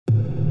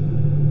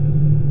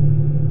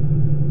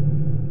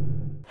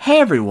Hey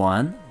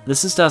everyone,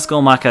 this is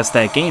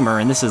Duskull Gamer,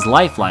 and this is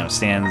Lifeline, which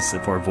stands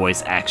for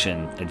Voice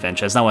Action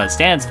Adventure. That's not what it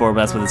stands for,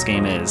 but that's what this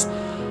game is.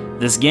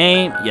 This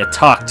game, you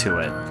talk to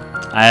it.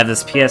 I have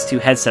this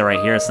PS2 headset right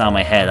here. It's not on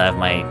my head. I have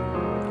my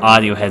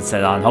audio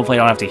headset on. Hopefully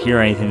I don't have to hear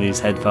anything through these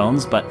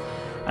headphones, but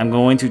I'm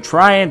going to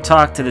try and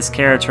talk to this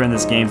character in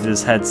this game through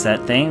this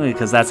headset thing,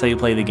 because that's how you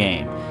play the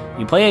game.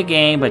 You play a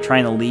game by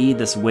trying to lead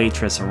this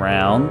waitress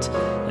around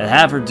and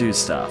have her do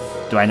stuff.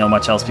 Do I know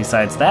much else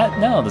besides that?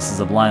 No, this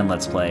is a blind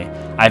Let's Play.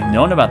 I've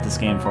known about this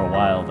game for a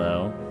while,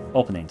 though.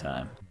 Opening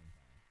time.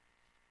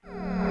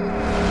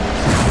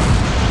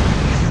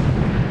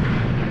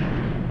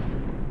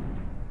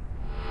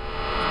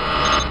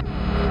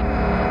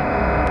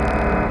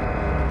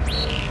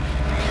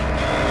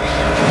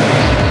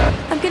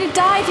 I'm gonna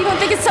die if you don't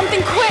think it's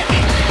something quick!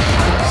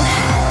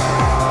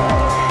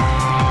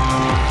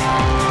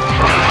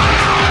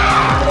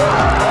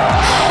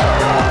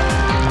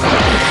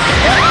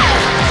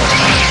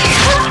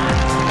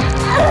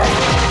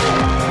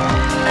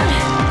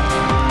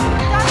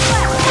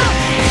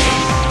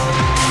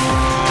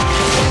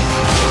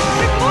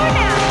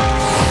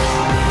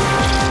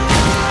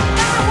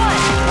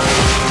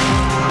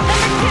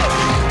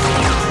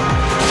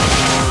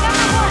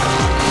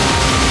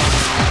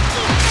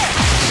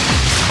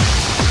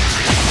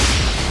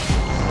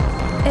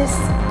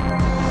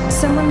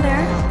 Someone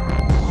there?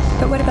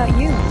 But what about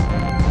you?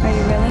 Are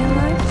you really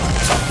alive?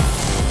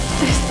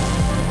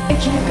 It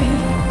can't be.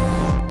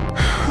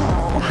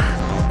 Oh,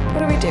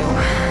 what do we do?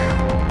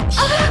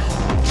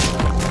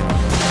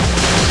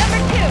 Number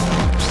 2!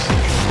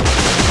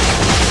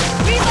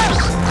 Reload!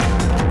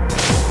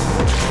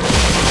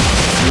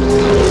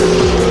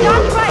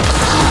 Dodge right!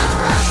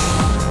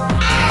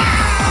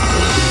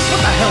 What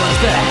the hell is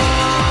that?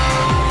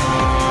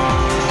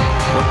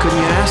 What couldn't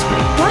you ask me?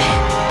 What?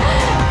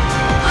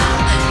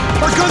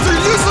 Our guns are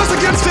useless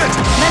against it!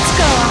 Let's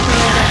go,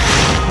 operator.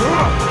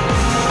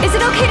 Is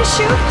it okay to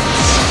shoot?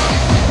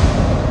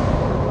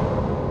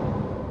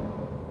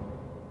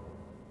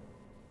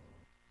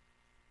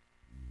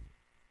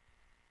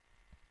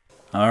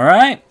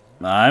 Alright,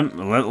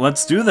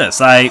 let's do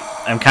this.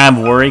 I'm kind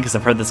of worried because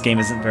I've heard this game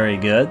isn't very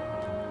good.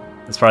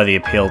 That's probably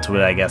the appeal to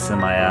it, I guess, in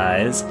my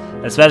eyes.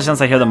 Especially since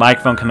I hear the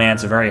microphone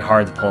commands are very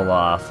hard to pull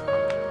off.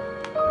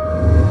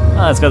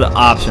 Let's go to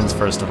options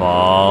first of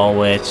all,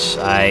 which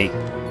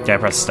did I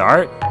press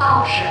start?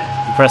 Option.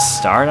 You press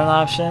start on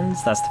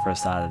options? That's the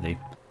first oddity.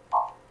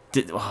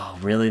 Oh,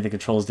 really? The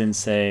controls didn't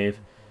save?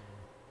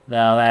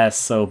 No, that's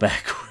so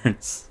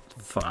backwards.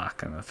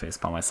 Fuck, I'm gonna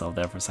facepalm myself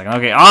there for a second.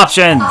 Okay,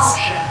 options!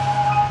 Option.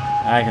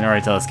 I can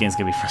already tell this game's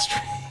gonna be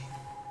frustrating.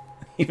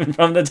 Even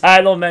from the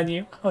title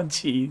menu. Oh,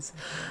 jeez.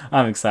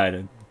 I'm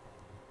excited.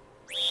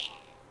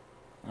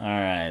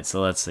 Alright,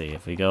 so let's see.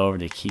 If we go over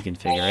to key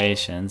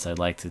configurations, I'd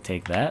like to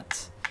take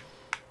that.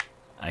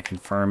 I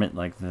confirm it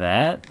like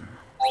that.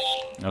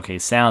 Okay,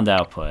 sound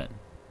output.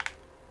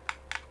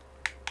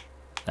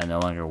 That no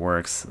longer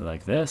works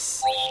like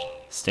this.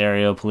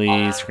 Stereo,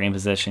 please. Screen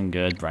position,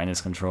 good.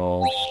 Brightness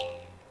control.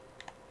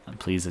 And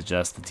please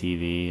adjust the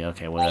TV.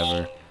 Okay,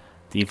 whatever.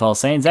 Default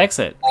settings,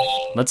 exit.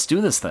 Let's do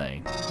this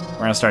thing. We're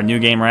gonna start a new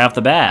game right off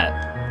the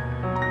bat.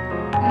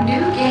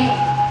 New game.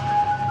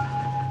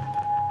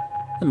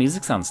 The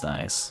music sounds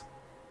nice.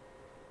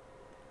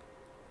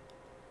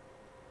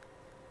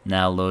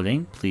 Now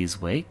loading. Please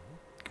wait.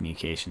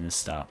 Communication is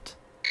stopped.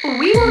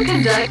 We will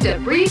conduct a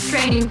brief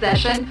training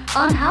session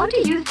on how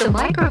to use the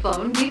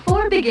microphone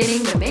before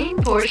beginning the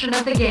main portion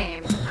of the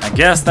game. I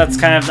guess that's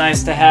kind of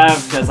nice to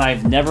have, because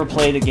I've never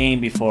played a game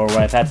before where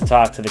I've had to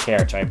talk to the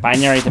character.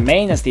 Binary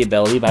Domain has the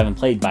ability, but I haven't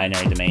played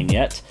Binary Domain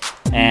yet.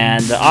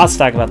 And I'll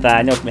talk about that.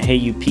 I know Hey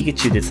You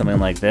Pikachu did something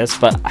like this,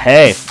 but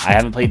hey, I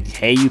haven't played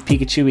Hey You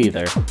Pikachu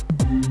either.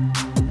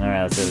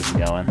 Alright, let's get this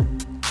going.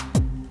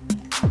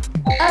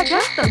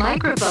 Adjust the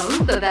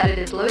microphone so that it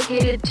is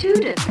located 2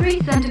 to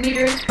 3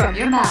 centimeters from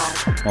your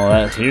mouth.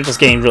 Well, you're just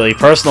getting really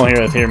personal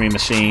here with Hear Me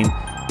Machine.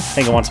 I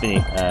think it wants me...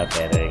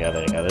 Okay, there you go,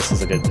 there you go. This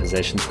is a good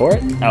position for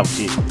it. Oh,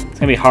 geez. It's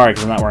gonna be hard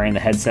because I'm not wearing the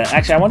headset.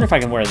 Actually, I wonder if I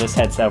can wear this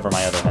headset over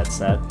my other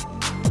headset.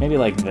 Maybe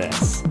like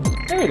this.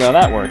 There we go,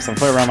 that works. I'll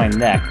put it around my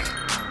neck.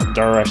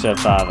 Durr, I should have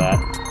thought of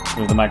that.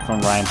 Move the microphone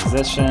right in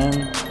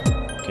position.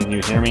 Can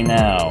you hear me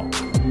now?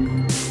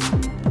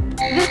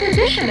 The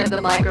position of the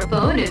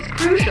microphone is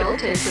crucial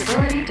to its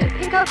ability to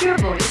pick up your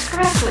voice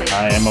correctly.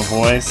 I am a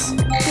voice.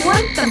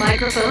 Once the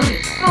microphone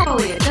is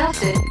properly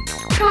adjusted,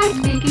 try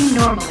speaking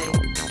normally.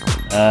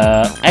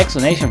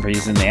 Explanation for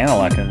using the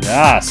analog.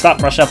 Stop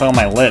brushing up on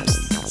my lips.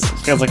 It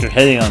feels like you're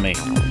hitting on me.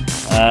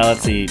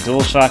 Let's see.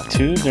 DualShock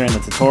 2 during the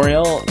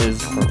tutorial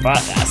is provide.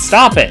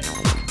 Stop it!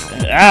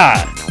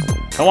 I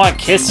don't want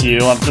to kiss you.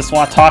 I just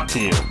want to talk to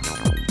you.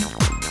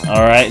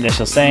 Alright,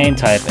 initial saying,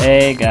 type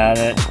A, got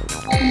it.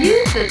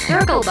 Use the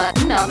circle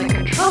button on the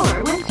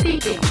controller when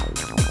speaking.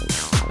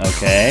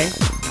 Okay.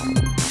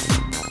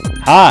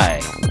 Hi.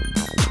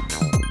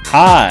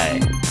 Hi.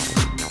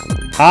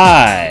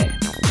 Hi.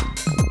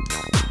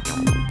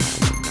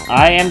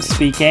 I am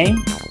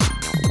speaking.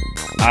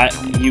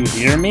 You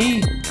hear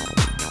me?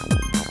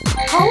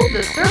 Hold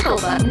the circle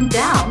button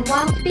down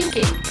while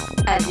speaking,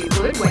 as you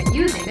would when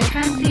using a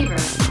transceiver.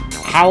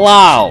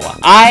 Hello,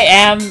 I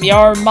am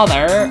your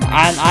mother,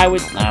 and I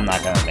would... I'm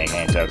not gonna make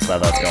any jokes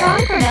about that. Let's go Try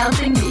on.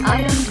 pronouncing the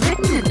items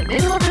written in the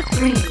middle of the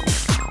screen.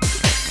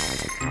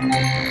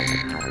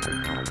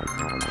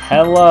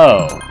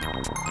 Hello.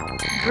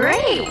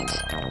 Great!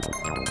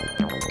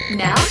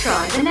 Now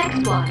try the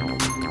next one.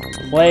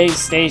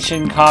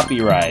 PlayStation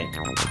copyright.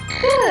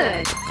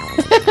 Good!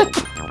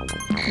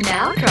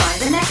 Now try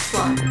the next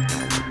one.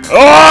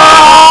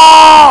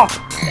 Oh!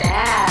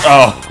 Bad.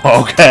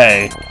 Oh,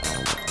 okay.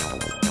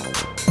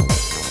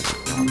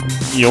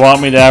 You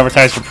want me to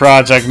advertise your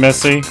project,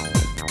 Missy?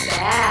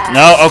 Bad.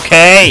 No,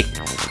 okay.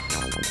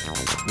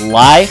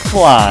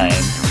 Lifeline.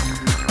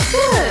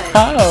 Good.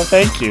 Oh,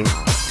 thank you.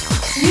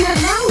 You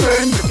have now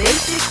learned the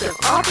basics of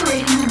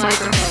operating the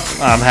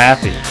microphone. I'm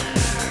happy.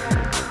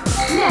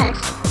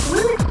 Next,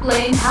 we'll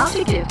explain how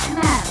to give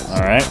commands.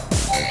 Alright.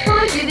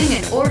 Try giving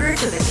an order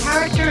to the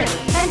character in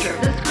the center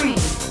of the screen.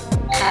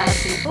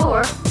 As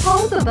before,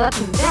 hold the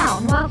button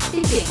down while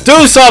speaking.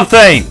 Do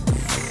something!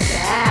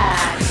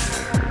 Bad.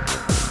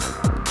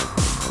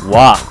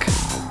 Walk.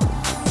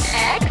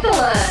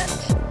 Excellent!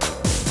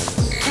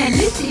 Can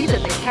you see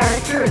that the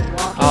character is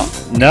walking? Oh,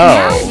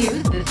 Now no.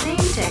 use the same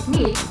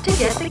technique to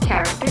get the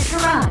character to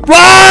run.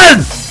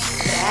 Run!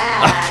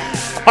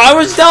 Bad. I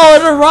was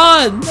telling her to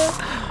run!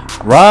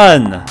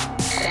 Run!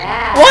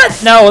 Bad.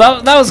 What? No,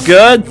 that was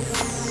good.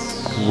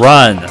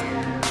 Run.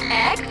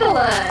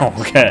 Excellent!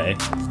 Okay.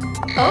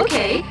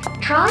 Okay,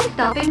 try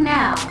stopping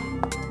now.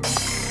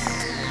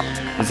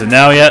 Is it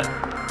now yet?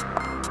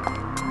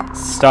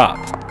 Stop.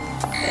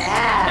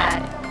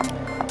 Bad.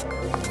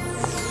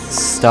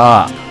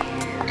 Stop.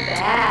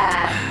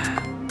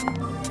 Bad.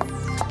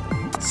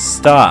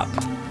 Stop.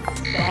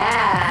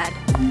 Bad.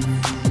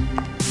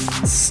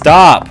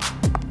 Stop.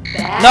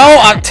 Bad. No,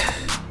 I'm...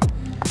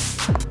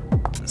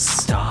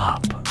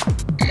 Stop.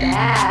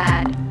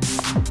 Bad.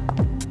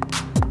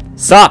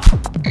 Stop.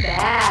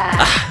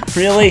 Bad.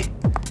 Really?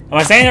 Am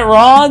I saying it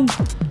wrong?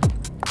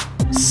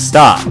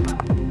 Stop.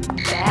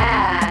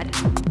 Bad.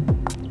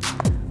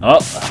 Oh,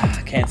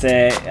 can't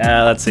say.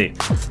 Let's see.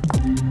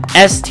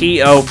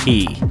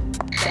 S-T-O-P.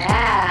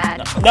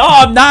 Bad. No,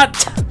 I'm not.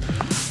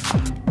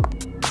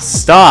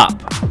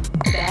 Stop.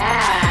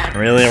 Bad.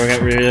 Really?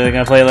 Are we really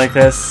gonna play it like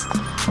this?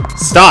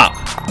 Stop.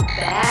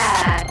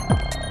 Bad.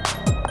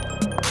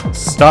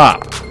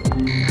 Stop.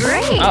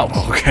 Great. Oh,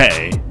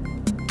 okay.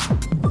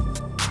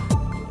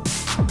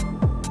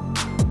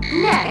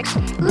 Next,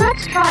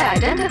 let's try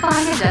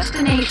identifying a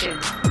destination.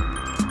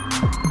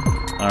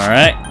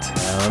 Alright,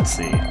 let's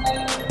see.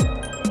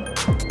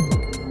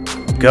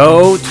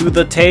 Go to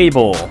the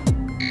table.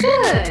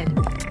 Good.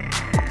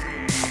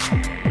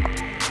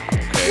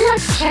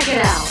 Let's check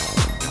it out.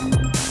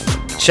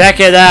 Check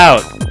it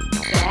out.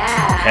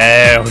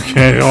 Bad.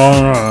 Okay.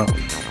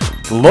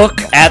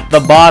 Look at the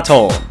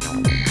bottle.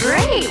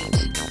 Great.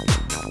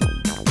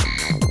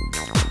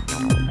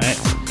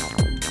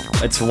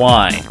 Alright. It's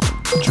wine.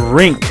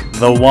 Drink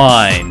the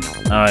wine.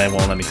 Alright, it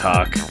won't let me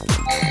talk.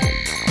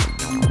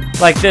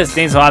 Like this,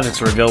 names of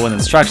objects are revealed when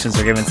instructions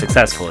are given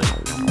successfully.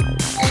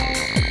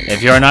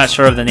 If you are not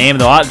sure of the name of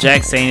the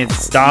object, saying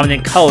its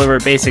dominant color or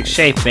basic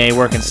shape may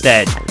work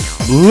instead.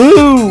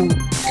 Blue!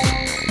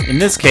 In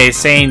this case,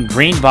 saying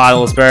green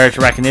bottle is better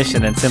to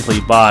recognition than simply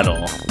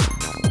bottle.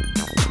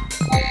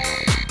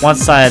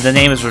 Once the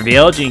name is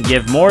revealed, you can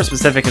give more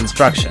specific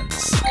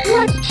instructions.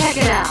 Let's check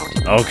it out.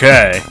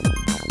 Okay.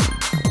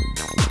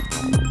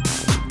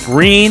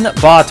 Green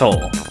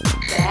bottle.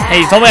 Hey,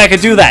 you told me I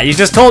could do that. You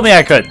just told me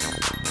I could.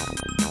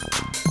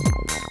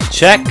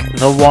 Check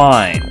the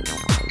wine.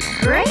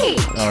 Great.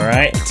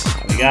 Alright,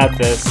 we got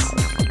this.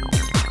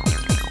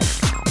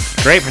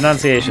 Great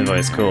pronunciation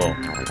voice, cool.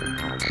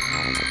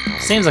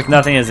 Seems like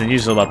nothing is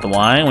unusual about the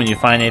wine. When you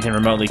find anything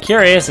remotely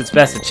curious, it's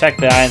best to check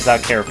the items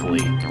out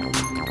carefully.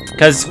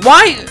 Because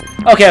why?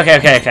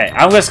 Okay.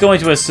 I'm just going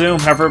to assume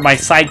whoever my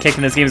sidekick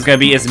in this game is going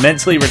to be is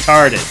mentally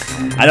retarded.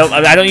 I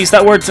don't use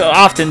that word so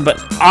often,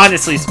 but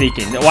honestly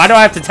speaking, why do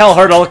I have to tell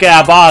her to look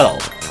at a bottle?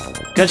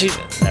 Because she...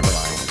 Never mind.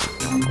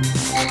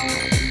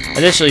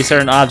 Additionally,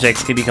 certain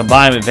objects can be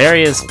combined with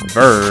various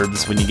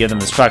verbs when you give them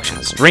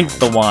instructions. Drink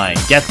the wine.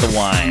 Get the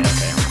wine.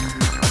 Okay.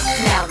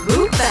 Now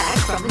move back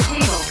from the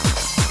table.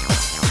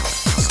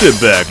 Sit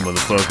back,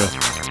 motherfucker.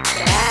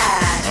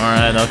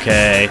 Bad. Alright,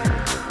 okay.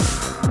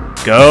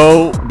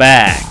 Go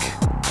back.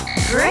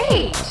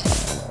 Great.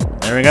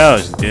 There we go.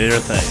 Just do your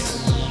thing.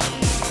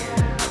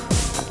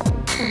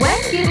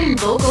 When giving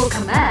vocal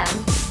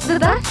commands, the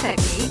best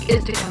technique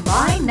is to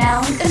combine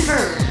nouns and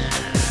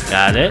verbs.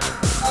 Got it.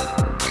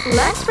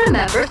 Let's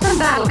remember some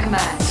battle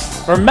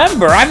commands.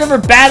 Remember, I've never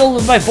battled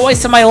with my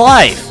voice in my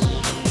life.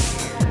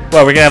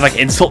 Well, we're gonna have like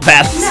insult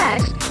battles.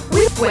 Next,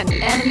 when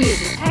the enemy is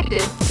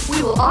detected,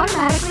 we will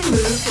automatically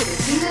move to the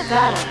scene of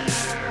battle.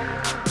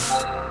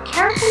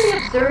 Carefully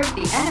observe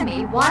the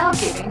enemy while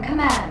giving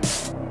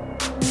commands.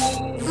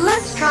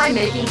 Let's try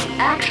making an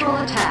actual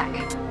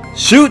attack.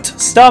 Shoot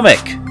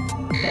stomach.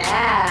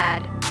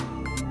 Bad.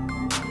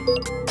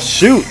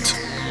 Shoot.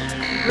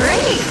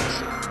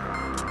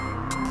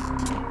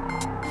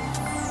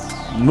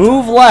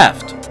 Move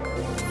left.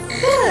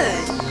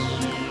 Good.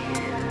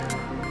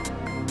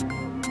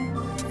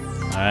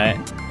 Alright.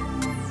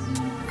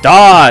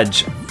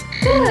 Dodge.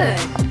 Good.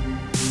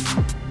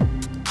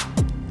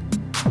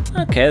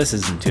 Okay, this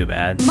isn't too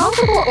bad.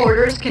 Multiple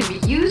orders can be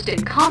used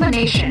in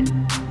combination.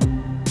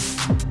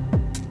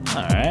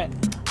 Alright.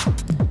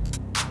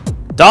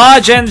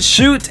 Dodge and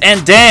shoot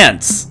and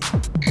dance.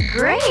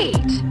 Great.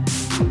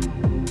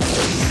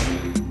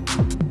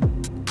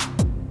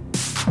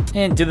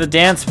 And do the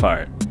dance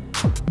part.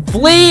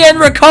 Flee and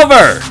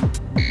recover.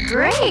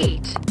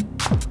 Great.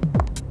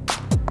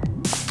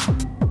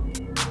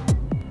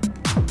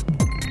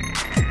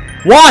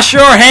 Wash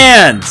your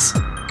hands.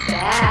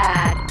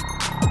 Bad.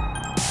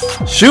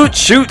 Shoot,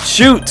 shoot,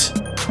 shoot.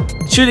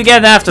 Shoot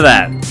again after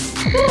that.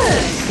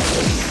 Good.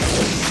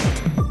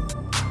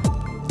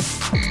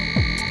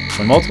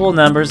 When multiple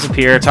numbers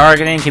appear,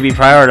 targeting can be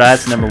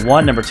prioritized to number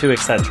 1, number 2,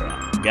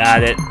 etc.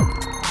 Got it.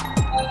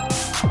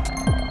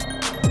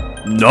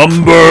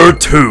 Number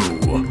 2.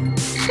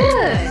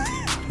 Good.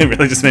 It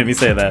really just made me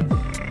say that.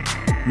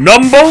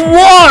 Number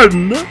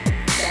 1!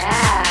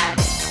 Bad.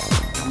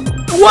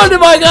 What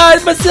have I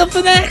got myself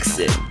an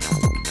accident?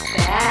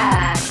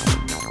 Bad.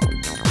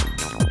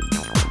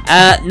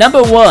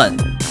 Number 1.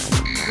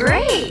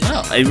 Great.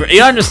 Oh,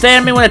 you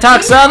understand me when I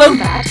talk In Southern?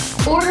 combat,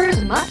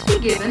 orders must be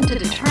given to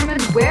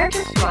determine where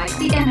to strike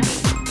the enemy.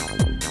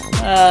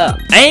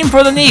 Aim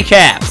for the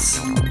kneecaps.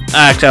 Actually,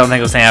 I don't think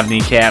it was saying have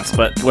kneecaps,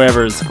 but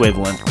whatever is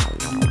equivalent.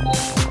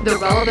 The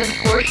relevant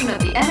portion of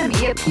the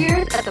enemy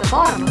appears at the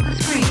bottom of the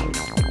screen.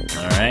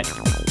 Alright.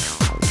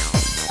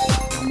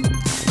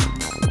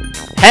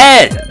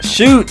 Head!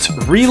 Shoot!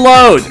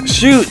 Reload!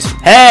 Shoot!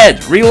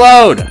 Head!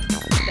 Reload!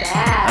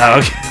 Bad. Oh,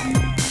 okay.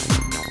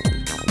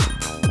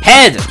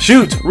 Head!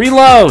 Shoot!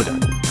 Reload!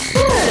 Good.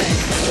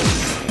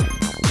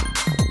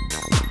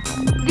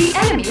 The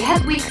enemy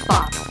has weak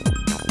spots.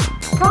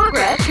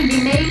 Progress can be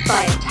made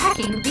by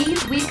attacking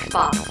these weak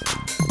spots.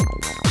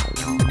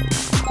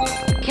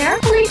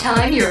 Carefully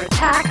time your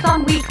attacks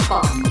on weak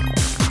spots.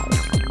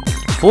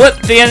 Flip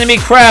the enemy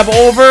crab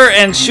over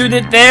and shoot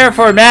it there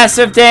for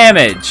massive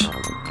damage.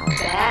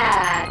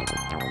 Bad.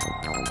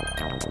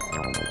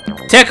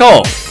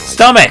 Tickle!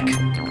 Stomach!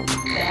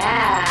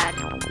 Bad.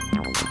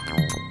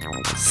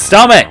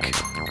 Stomach!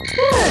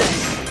 Good.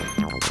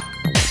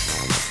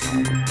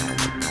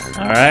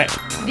 Alright.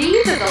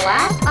 These are the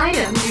last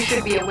items you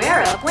should be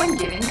aware of when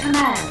giving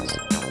commands.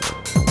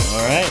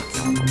 Alright.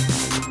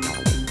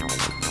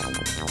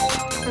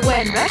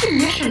 When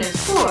recognition is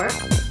poor,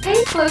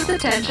 pay close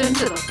attention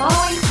to the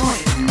following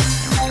points.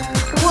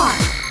 1.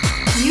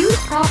 Use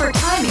proper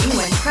timing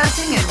when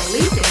pressing and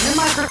releasing the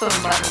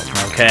microphone button.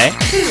 Okay.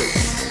 2.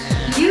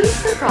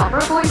 Use the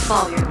proper voice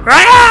volume.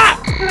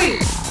 3.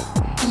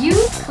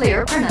 Use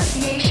clear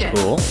pronunciation.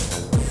 Cool.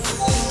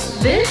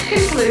 This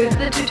concludes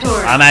the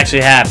tutorial. I'm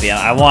actually happy.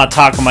 I want to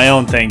talk on my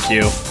own, thank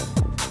you.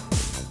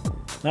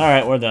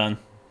 Alright, we're done.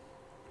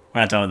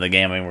 We're not done with the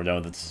game, we're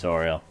done with the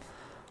tutorial.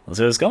 Let's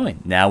see where it's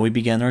going. Now we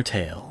begin our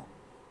tale.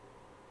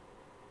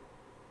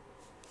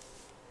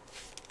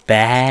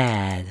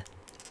 Bad.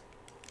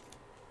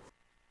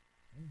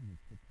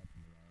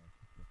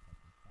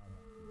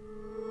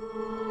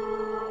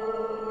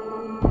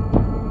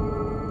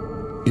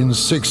 In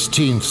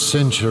 16th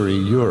century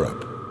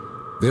Europe,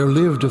 there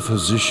lived a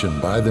physician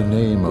by the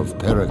name of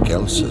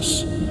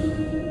Paracelsus.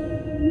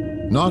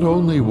 Not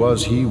only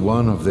was he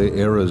one of the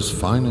era's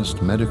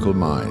finest medical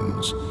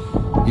minds,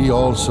 he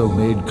also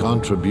made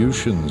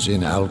contributions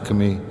in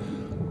alchemy,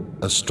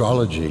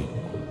 astrology,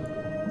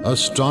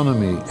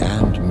 astronomy,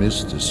 and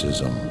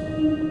mysticism.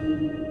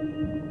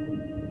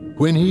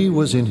 When he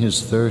was in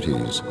his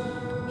 30s,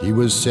 he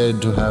was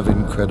said to have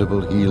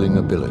incredible healing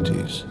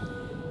abilities.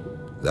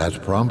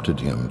 That prompted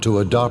him to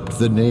adopt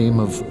the name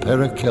of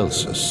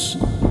Paracelsus,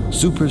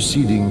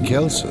 superseding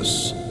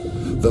Celsus,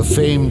 the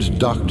famed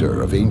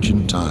doctor of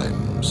ancient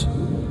times.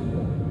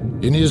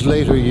 In his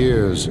later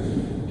years,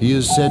 he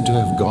is said to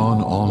have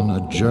gone on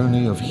a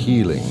journey of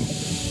healing,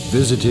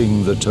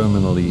 visiting the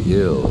terminally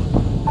ill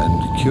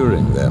and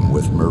curing them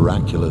with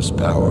miraculous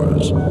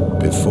powers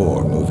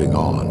before moving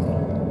on.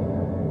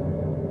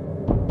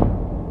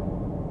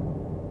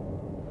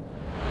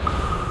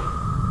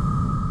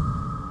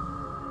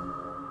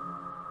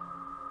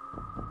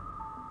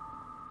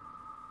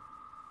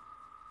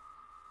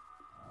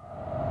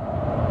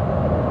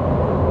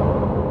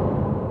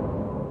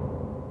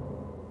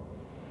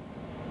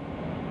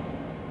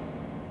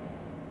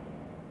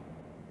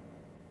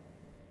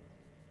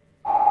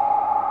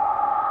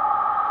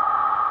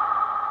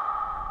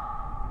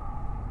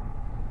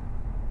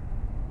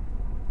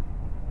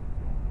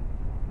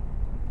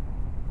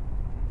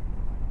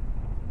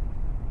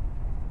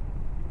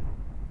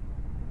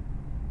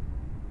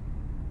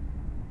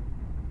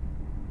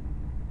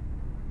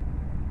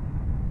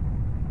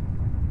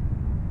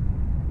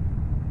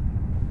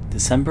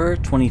 December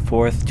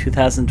 24th,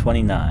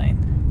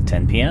 2029,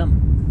 10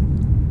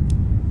 p.m.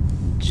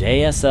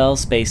 JSL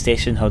Space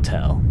Station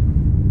Hotel.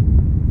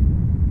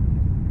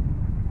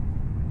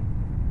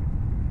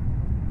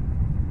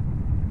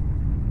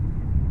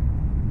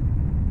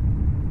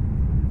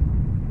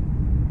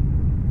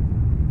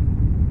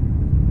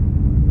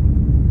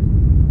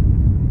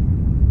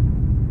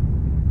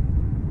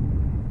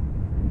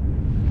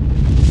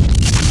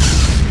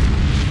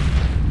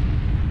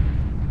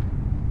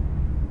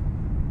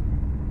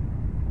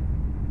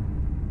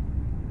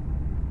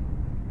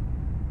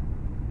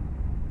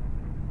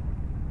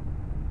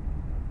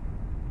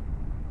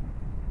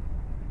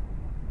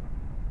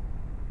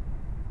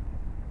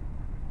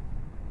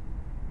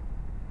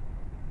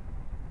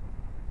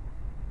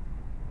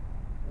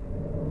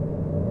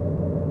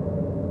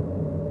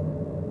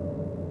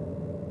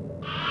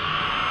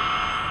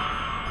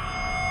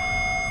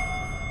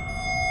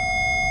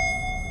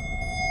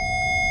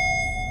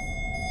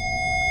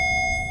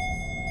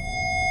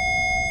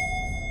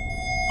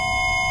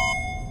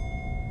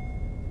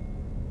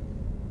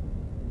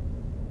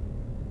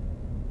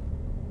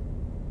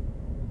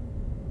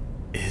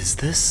 Is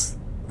this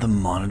the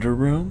monitor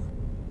room?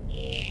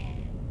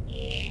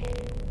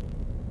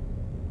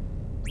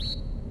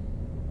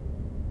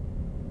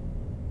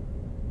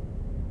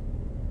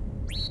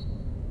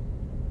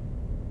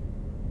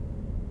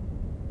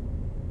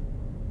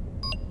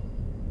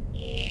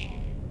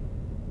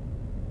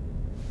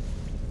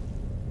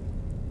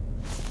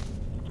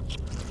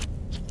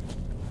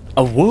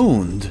 A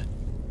wound?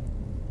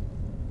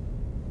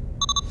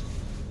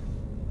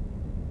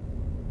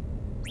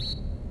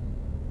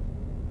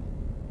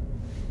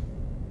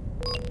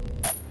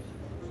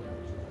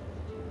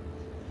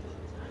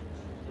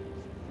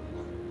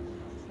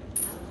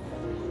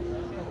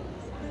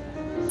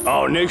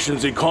 Our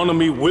nation's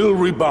economy will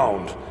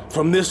rebound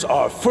from this,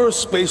 our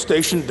first space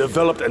station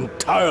developed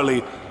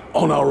entirely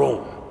on our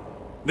own.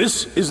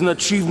 This is an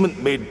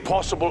achievement made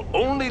possible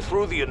only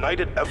through the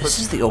united efforts This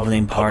is the of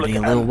opening party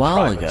a little public and while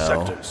private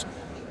ago. sectors.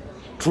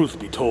 Truth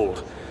be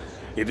told,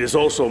 it is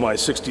also my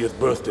 60th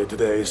birthday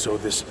today, so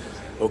this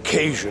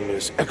occasion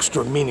is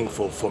extra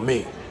meaningful for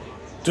me.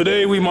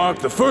 Today we mark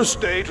the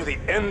first day to the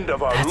end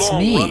of our That's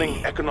long-running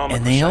me economic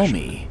and recession.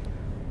 Naomi.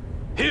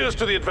 Here's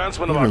to the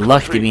advancement We of were our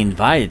lucky country to be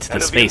invited to the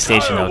and of Space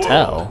Station entire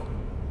Hotel. world.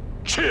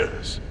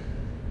 Cheers.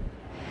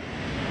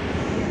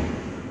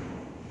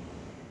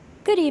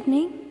 Good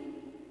evening.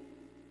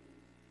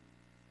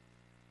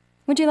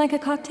 Would you like a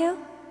cocktail?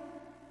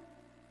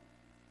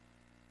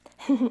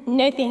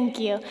 No, thank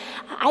you.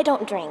 I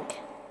don't drink.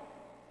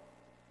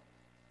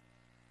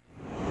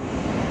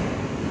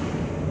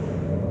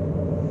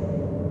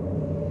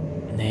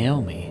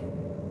 Naomi.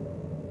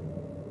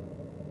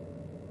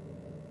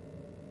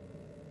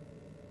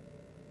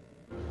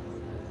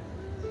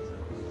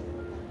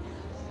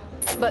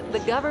 But the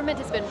government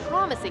has been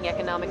promising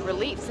economic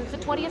relief since the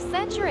 20th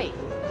century.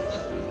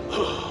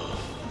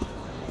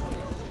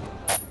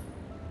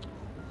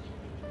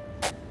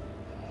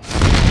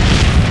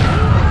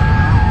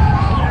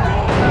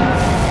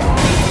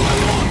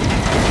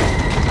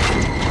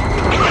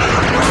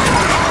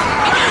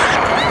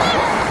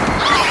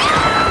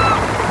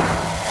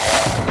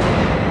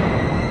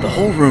 The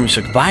whole room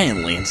shook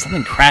violently and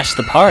something crashed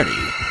the party.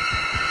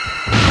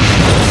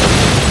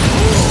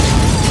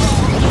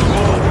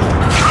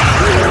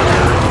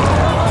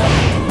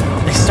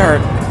 They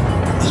start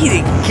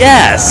eating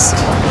guests.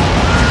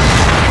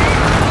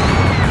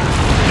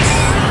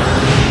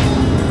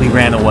 We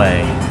ran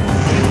away.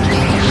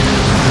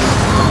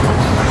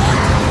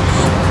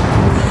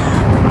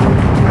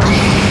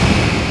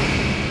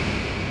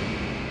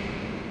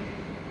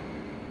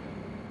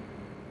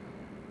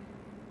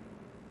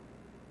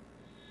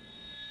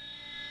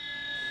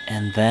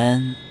 And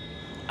then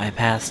I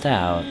passed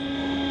out.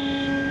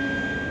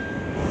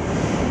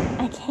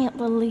 I can't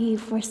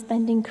believe we're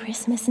spending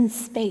Christmas in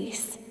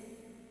space.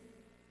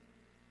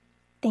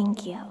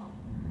 Thank you.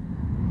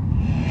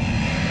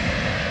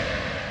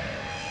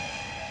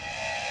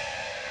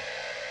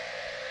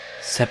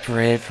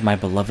 Separated from my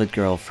beloved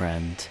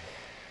girlfriend,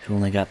 who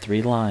only got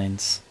 3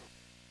 lines.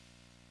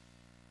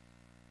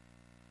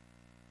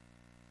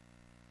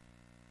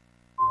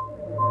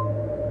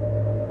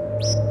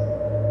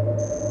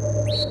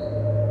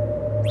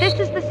 This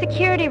is the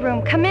security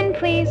room. Come in,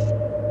 please.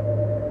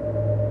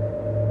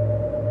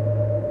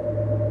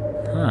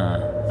 Huh.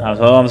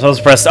 I'm supposed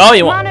to press. Oh,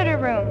 you want. Monitor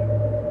room.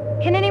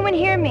 Can anyone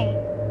hear me?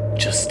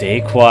 Just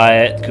stay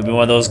quiet. Could be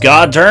one of those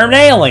goddamn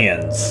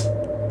aliens.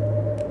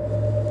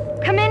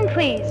 Come in,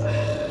 please.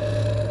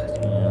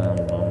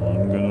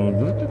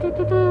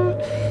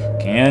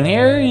 Can't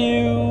hear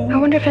you. I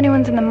wonder if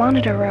anyone's in the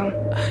monitor room.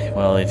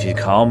 Well, if you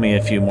call me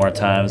a few more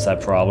times, I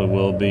probably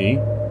will be.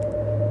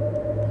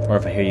 Or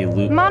if I hear you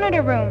loot.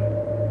 Monitor room.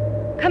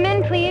 Come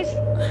in, please.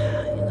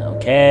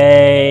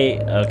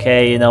 Okay.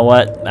 Okay, you know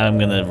what? I'm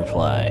gonna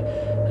reply.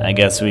 I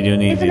guess we do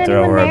need Isn't to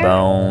throw her anyone a there?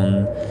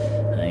 bone.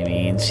 I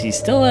mean, she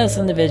still has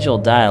individual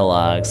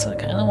dialogue, so I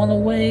kind of want to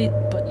wait,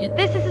 but you...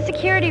 This is the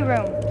security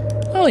room.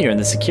 Oh, you're in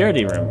the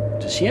security room.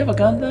 Does she have a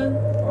gun then?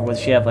 Or would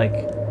she have,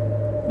 like...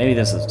 Maybe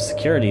there's a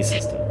security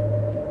system.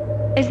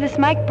 Is this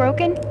mic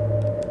broken?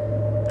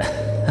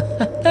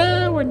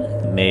 We're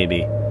not...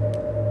 Maybe.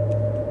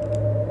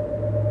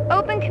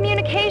 Open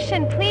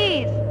communication,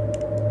 please.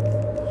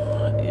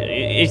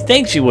 You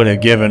think she would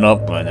have given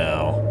up by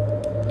now.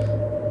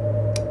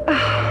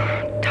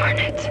 Oh, darn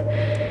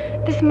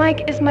it. This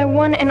mic is my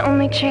one and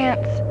only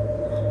chance.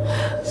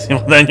 See,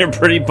 well, then you're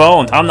pretty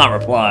boned. I'm not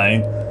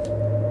replying.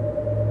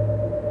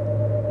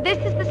 This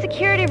is the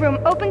security room.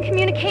 Open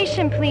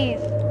communication, please.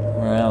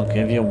 Well, I'll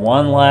give you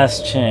one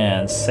last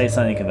chance. Say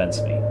something to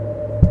convince me.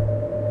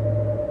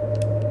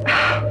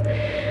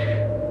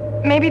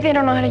 Maybe they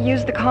don't know how to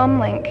use the comm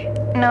link.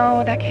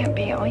 No, that can't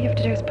be. All you have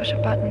to do is push a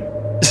button.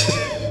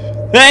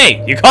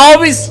 Hey! You call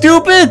me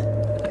stupid?!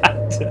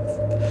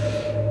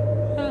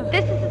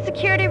 This is the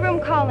security room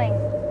calling.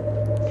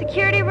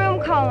 Security room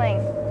calling.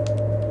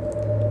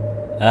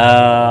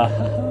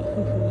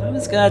 I'm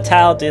just gonna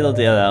diddle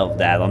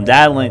that. I'm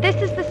daddling.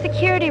 This is the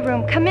security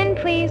room. Come in,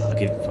 please.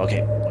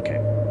 Okay.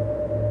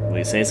 Will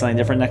you say something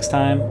different next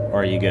time,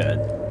 or are you good?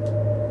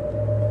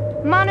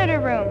 Monitor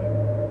room.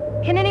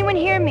 Can anyone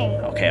hear me?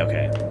 Okay,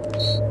 okay.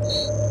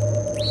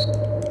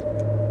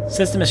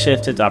 System is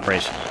shifted to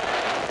operation.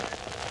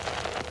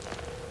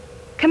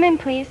 Come in,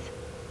 please.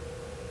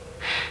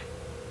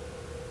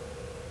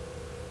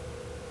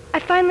 I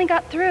finally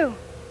got through.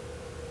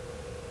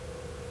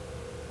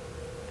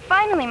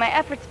 Finally, my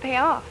efforts pay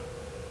off.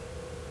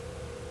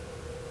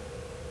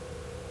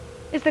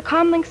 Is the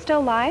comm link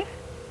still live?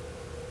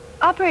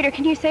 Operator,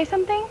 can you say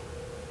something?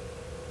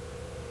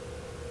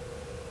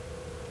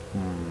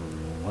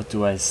 What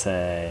do I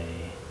say?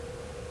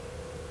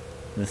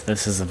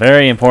 This is a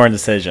very important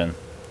decision.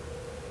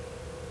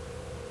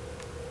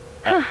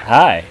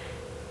 Hi.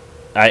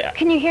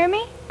 Can you hear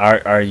me?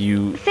 Are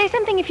you... Say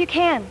something if you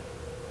can.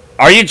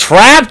 Are you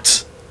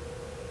trapped?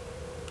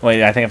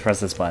 Wait, I think I pressed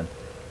this button.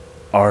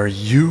 Are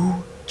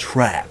you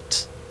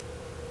trapped?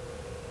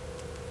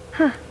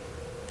 Huh.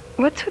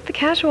 What's with the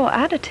casual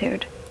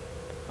attitude?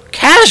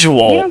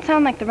 Casual? You don't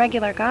sound like the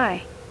regular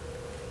guy.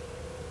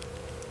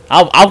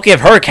 I'll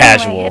give her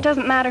casual. Anyway, it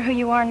doesn't matter who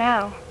you are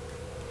now.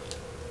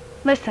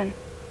 Listen,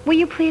 will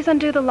you please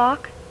undo the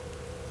lock?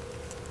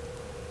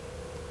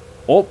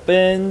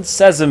 Open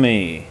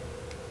sesame.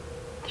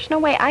 There's no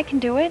way I can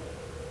do it.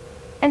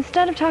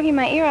 Instead of talking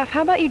my ear off,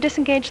 how about you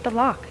disengage the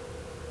lock?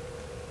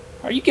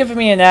 Are you giving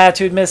me an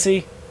attitude,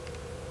 Missy?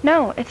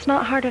 No, it's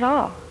not hard at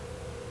all.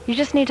 You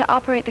just need to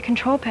operate the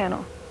control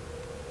panel.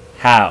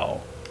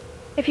 How?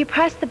 If you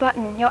press the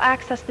button, you'll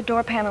access the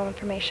door panel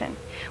information.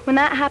 When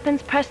that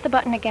happens, press the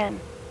button again.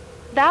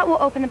 That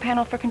will open the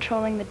panel for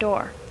controlling the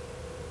door.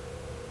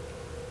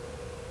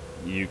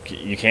 You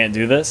can't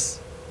do this?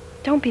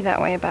 Don't be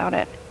that way about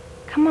it.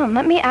 Come on,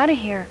 let me out of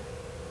here.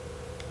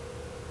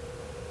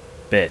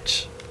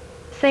 Bitch.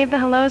 Save the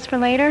hellos for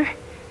later.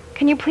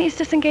 Can you please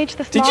disengage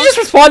this lock? Did you just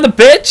respond to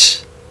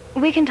bitch?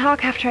 We can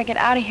talk after I get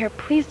out of here.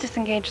 Please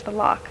disengage the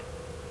lock.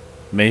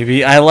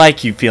 Maybe I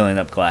like you peeling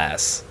up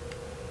glass.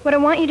 What I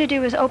want you to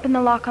do is open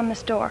the lock on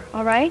this door,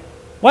 alright?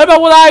 What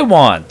about what I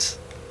want?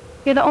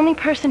 You're the only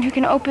person who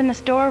can open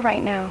this door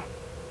right now.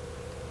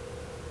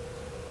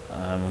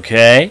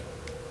 Okay.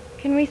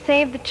 Can we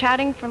save the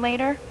chatting for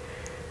later?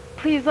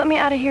 Please let me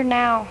out of here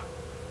now.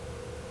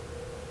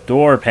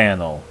 Door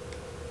panel.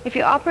 If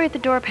you operate the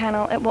door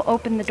panel, it will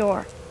open the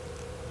door.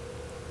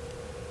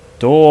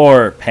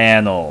 Door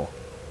panel.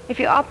 If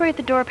you operate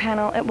the door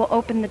panel, it will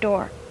open the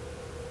door.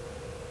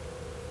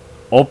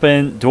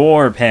 Open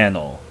door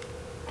panel.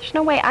 There's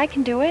no way I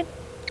can do it.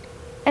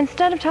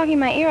 Instead of talking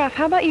my ear off,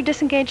 how about you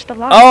disengage the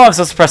lock? Oh, I'm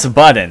supposed to press a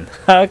button.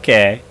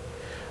 Okay.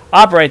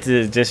 Operate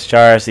to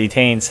discharge the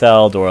Tane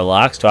cell door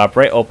locks. To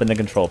operate, open the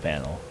control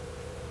panel.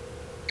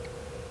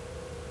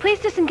 Please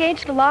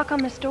disengage the lock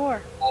on this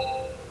door.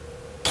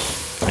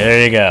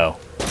 There you go.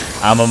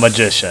 I'm a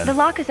magician. The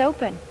lock is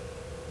open.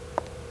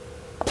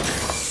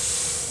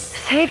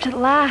 Saved at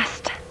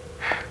last.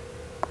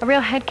 A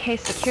real head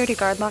case security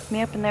guard locked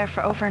me up in there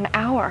for over an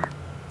hour.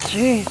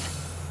 Jeez.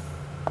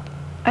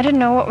 I didn't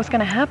know what was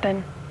gonna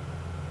happen.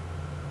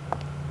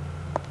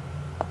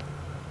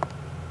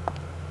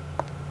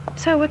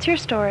 So, what's your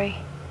story?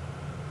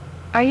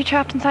 Are you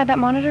trapped inside that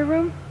monitor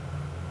room?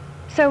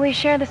 So we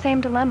share the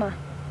same dilemma.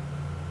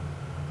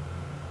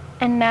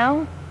 And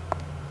now?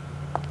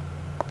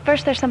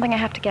 First, there's something I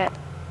have to get.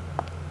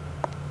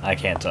 I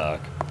can't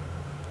talk.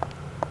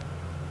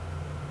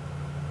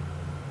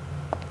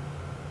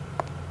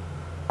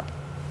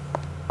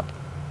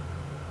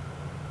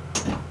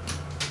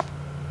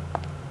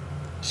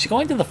 Is she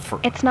going to the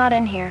It's not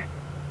in here.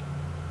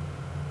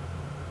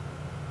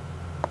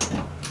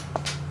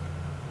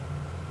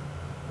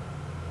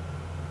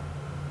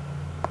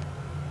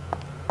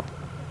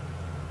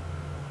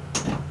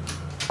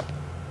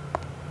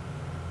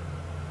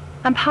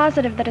 I'm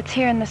positive that it's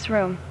here in this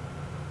room.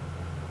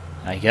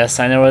 I guess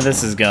I know where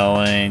this is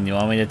going. You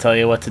want me to tell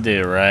you what to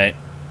do, right?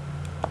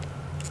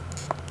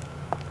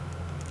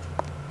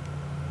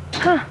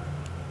 Huh.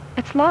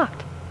 It's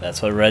locked.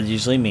 That's what red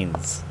usually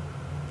means.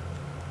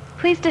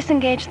 Please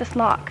disengage this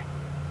lock.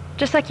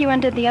 Just like you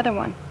undid the other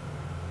one.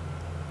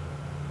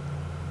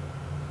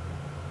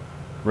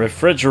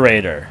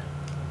 Refrigerator.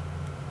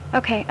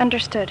 Okay,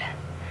 understood.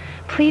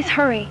 Please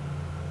hurry.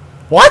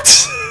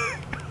 What?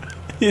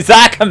 Is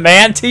that a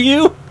command to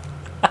you?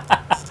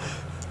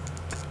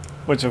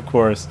 Which, of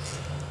course.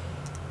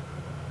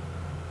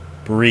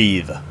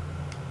 Breathe.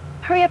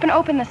 Hurry up and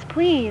open this,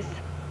 please.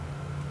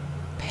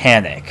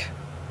 Panic.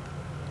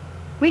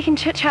 We can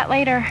chit-chat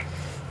later.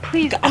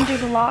 Please undo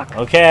the lock.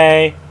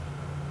 Okay.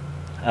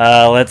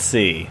 Let's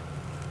see.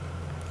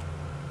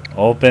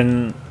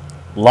 Open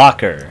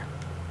locker.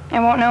 I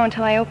won't know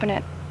until I open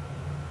it.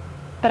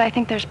 But I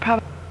think there's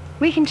probably...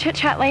 We can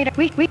chit-chat later.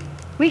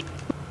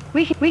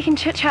 We can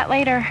chit-chat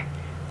later.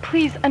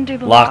 Please undo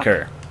the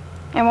locker.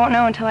 Lock. I won't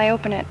know until I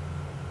open it.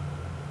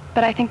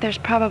 But I think there's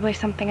probably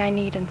something I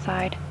need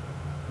inside.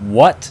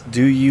 What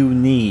do you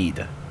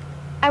need?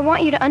 I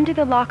want you to undo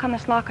the lock on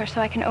this locker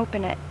so I can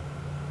open it.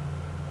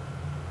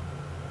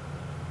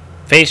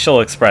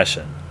 Facial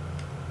expression.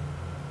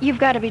 You've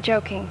got to be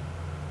joking.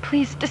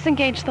 Please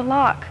disengage the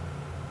lock.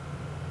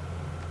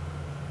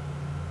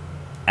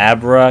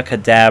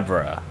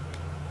 Abracadabra.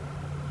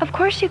 Of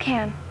course you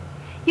can.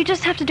 You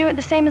just have to do it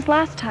the same as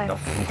last time.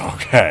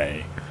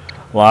 Okay.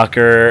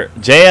 Locker.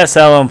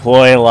 JSL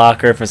employee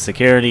locker for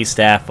security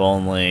staff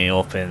only.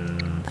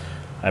 Open.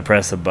 I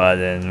press a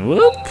button.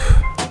 Whoop.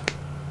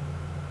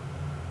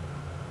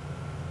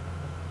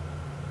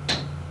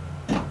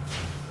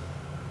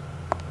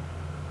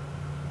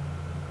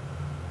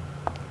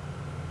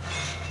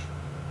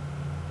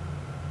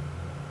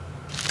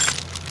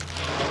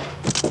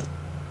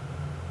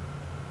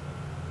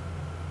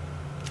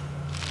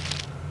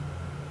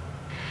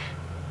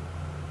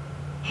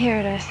 Here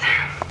it is.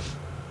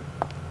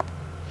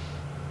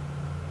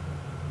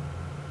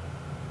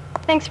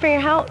 Thanks for your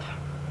help.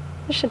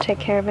 This should take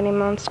care of any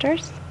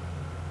monsters.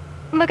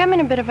 Look, I'm in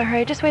a bit of a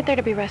hurry. Just wait there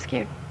to be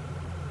rescued.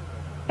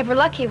 If we're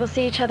lucky, we'll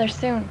see each other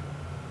soon.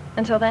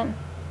 Until then.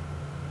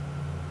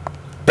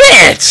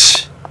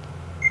 Bitch!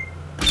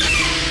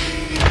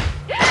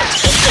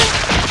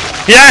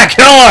 Yeah,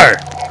 kill her!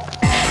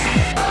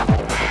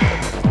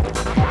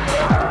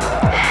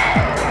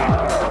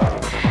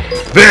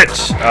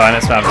 Bitch! Oh, and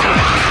it's not me.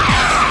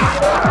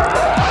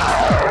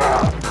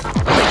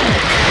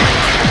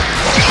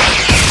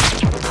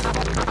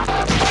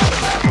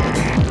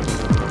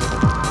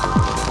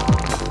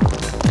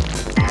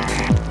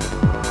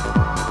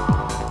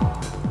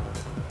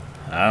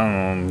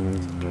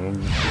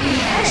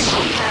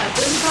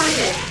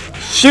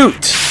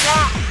 Shoot!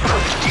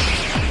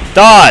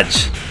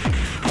 Dodge!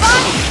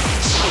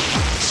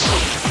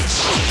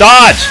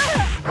 Dodge!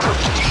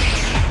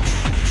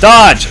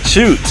 Dodge!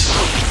 Shoot!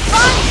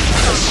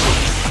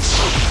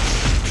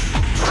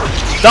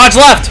 Dodge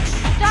left!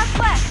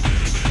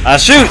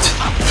 Shoot!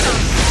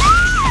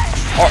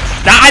 Or,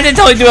 nah, I didn't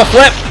tell you to do a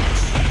flip!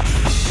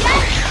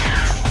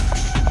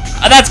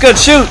 That's good,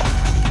 shoot!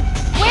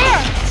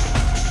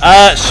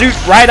 Where? Shoot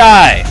right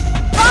eye.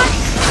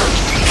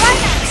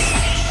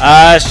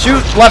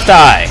 Shoot left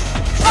eye.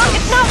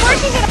 It's not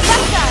working at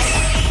left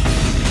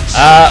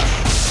eye.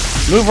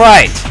 Move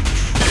right.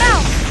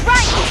 No,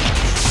 right.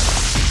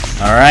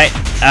 Alright.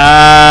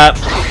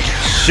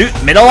 Shoot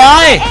middle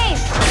eye. Aim.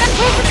 That's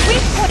where's the sweet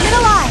spot,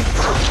 middle eye.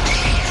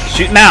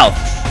 Shoot mouth.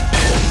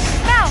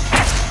 Mouth.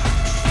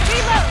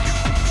 Reload.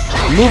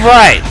 Move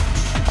right.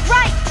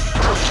 Right.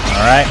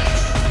 Alright.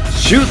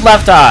 Shoot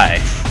left eye.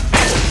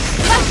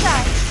 Left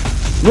eye.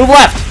 Move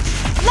left.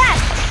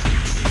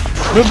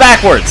 Left. Move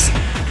backwards.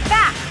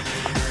 Back.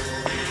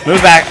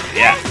 Move back.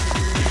 Yeah.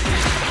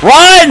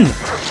 Run!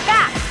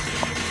 Back.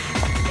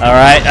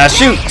 Alright.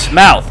 Shoot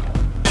mouth.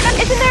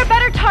 Isn't there a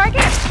better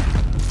target?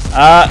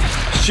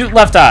 Shoot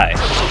left eye.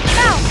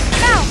 No.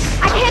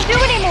 I can't do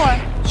anymore.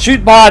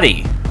 Shoot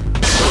body.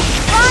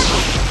 Run.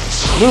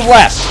 Move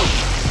left.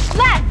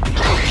 Left.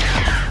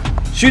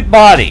 Shoot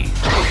body.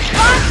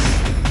 Run.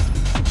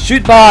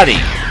 Shoot body.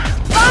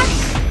 Run.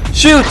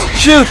 Shoot!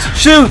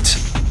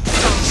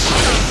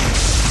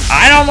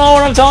 I don't know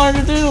what I'm telling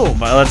her to do,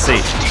 but let's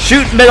see.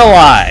 Shoot middle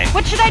eye.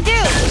 What should I do?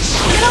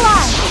 Middle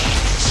eye.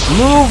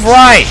 Move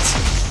right.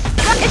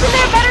 Isn't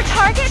there a better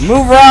target?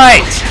 Move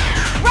right.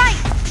 Right.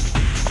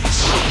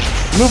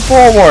 Move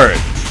forward.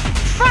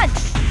 Front.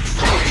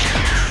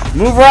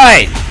 Move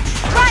right.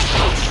 Right.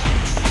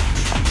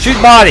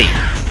 Shoot body.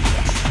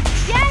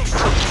 Yes.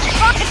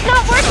 It's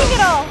not working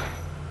at all.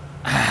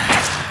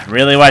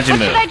 Really? Why'd you What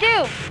move? should I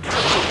do?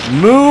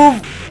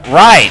 Move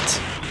right.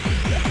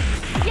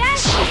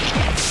 Yes.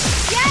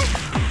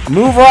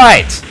 Move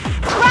right.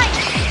 Right.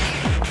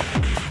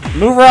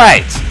 Move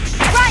right.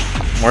 Right.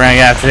 We're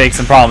gonna have to take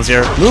some problems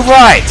here. Move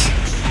right.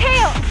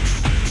 Tail.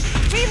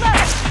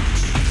 Reload.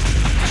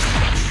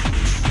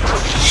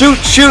 Shoot.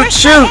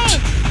 Where's my aim?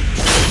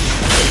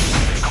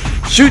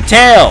 Shoot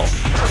tail.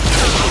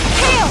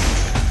 Tail.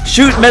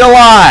 Shoot middle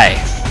eye.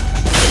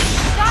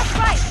 Dodge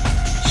right.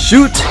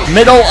 Shoot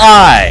middle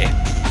eye.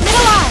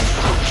 Middle eye.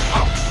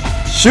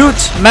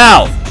 Shoot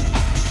mouth.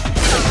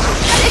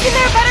 Isn't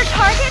there a better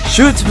target?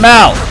 Shoot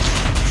mouth.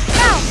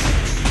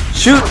 Mouth.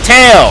 Shoot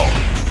tail.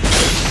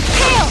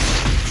 Tail.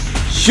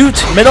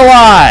 Shoot middle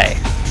eye.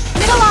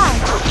 Middle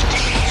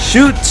eye.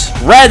 Shoot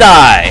red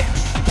eye.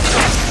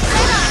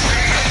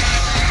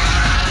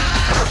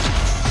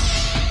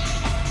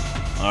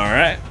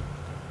 Alright.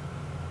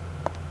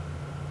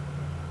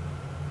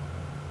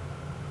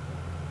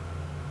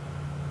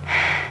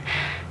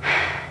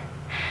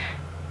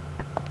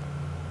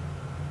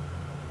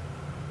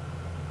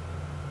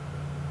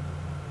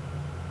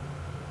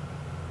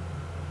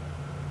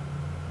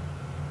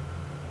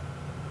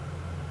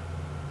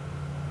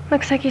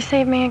 Looks like you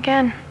saved me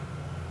again.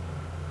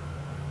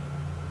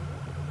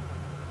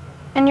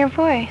 And your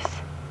voice.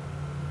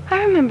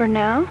 I remember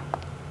now.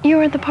 You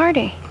were at the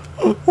party.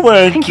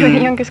 I think you were the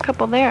youngest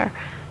couple there.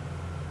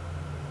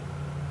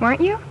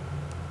 Weren't you?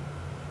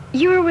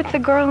 You were with the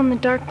girl in the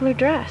dark blue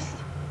dress.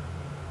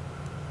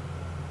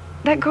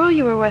 That girl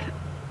you were with,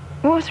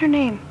 what was her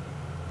name?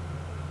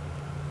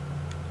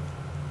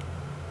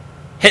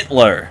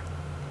 Hitler.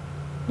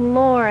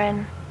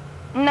 Lauren.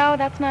 No,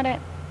 that's not it.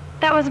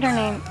 That wasn't her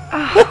name.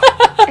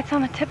 Oh, it's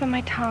on the tip of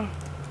my tongue.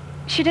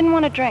 She didn't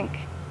want to drink.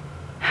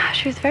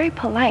 She was very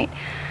polite.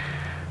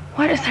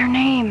 What is her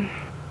name?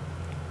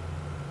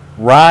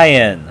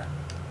 Ryan.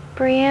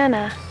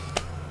 Brianna.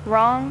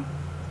 Wrong?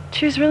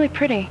 She was really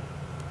pretty.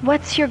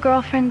 What's your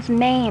girlfriend's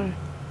name?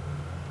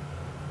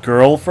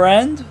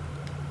 Girlfriend?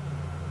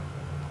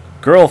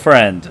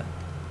 Girlfriend.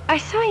 I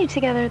saw you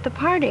together at the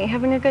party,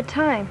 having a good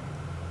time.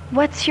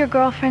 What's your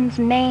girlfriend's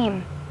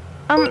name?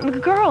 The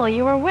girl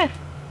you were with.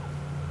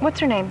 What's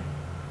her name?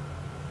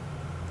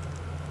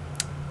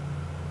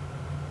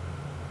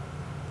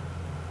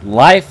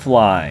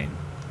 Lifeline.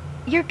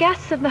 You're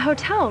guests of the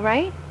hotel,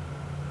 right?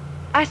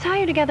 I saw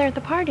you together at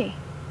the party.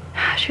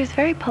 She was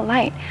very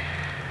polite.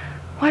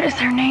 What is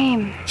her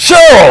name?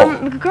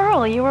 Cheryl! The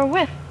girl you were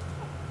with.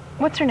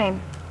 What's her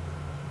name?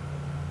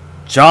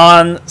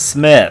 John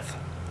Smith.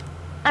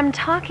 I'm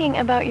talking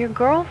about your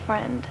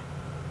girlfriend.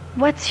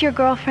 What's your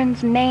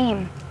girlfriend's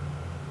name?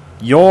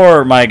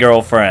 You're my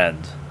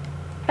girlfriend.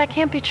 That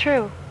can't be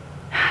true.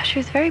 She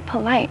was very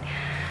polite.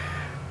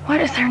 What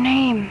is her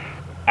name?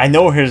 I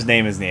know her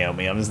name is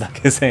Naomi. I'm just not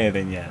gonna say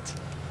anything yet.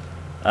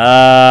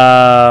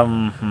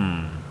 I'm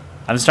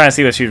just trying to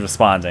see what she'd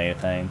respond to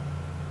anything.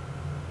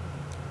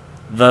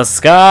 The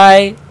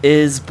sky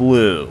is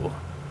blue,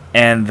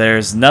 and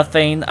there's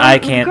nothing I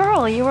can't. The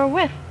girl you were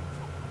with.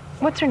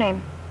 What's her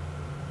name?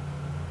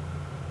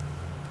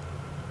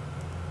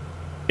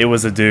 It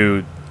was a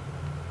dude.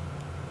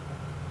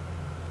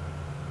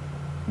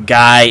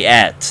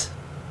 Guyette.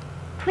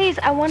 Please,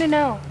 I want to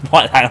know.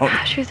 What? I don't.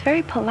 She was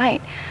very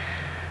polite.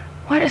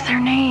 What is her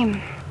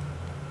name?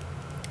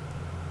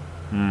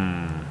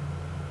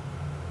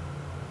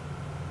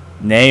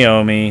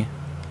 Naomi.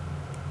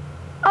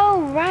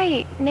 Oh,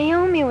 right.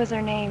 Naomi was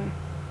her name.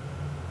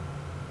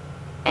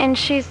 And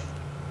she's...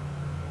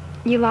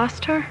 You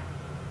lost her?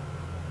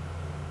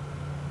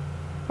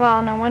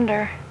 Well, no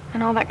wonder.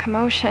 And all that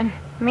commotion.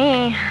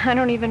 Me, I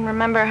don't even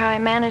remember how I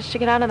managed to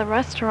get out of the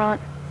restaurant.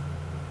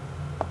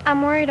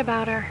 I'm worried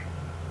about her.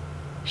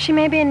 She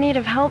may be in need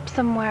of help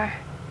somewhere.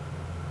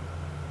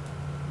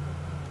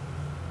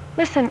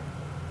 Listen,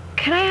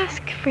 can I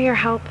ask for your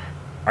help?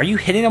 Are you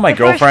hitting on my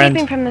Before girlfriend?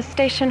 escaping from the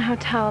station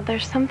hotel,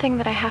 there's something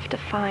that I have to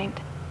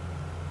find.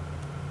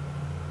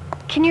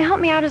 Can you help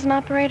me out as an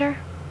operator,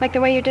 like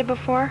the way you did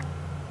before?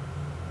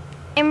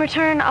 In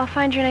return, I'll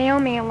find your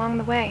Naomi along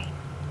the way.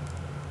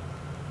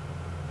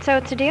 So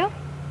it's a deal?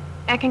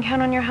 I can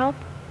count on your help?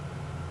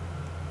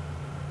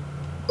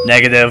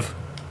 Negative.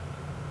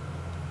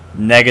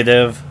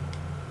 Negative.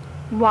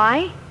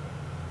 Why?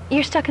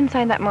 You're stuck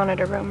inside that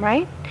monitor room,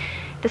 right?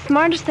 The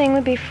smartest thing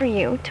would be for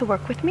you to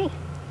work with me.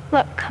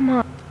 Look, come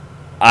on.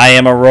 I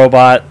am a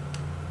robot.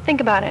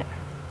 Think about it.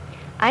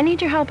 I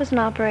need your help as an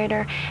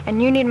operator,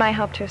 and you need my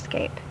help to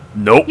escape.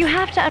 Nope. You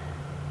have to...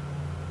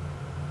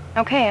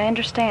 Okay, I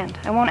understand.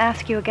 I won't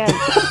ask you again.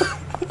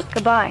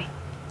 Goodbye.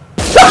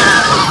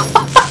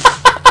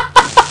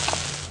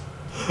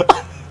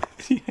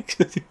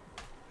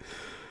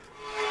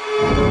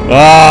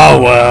 Oh,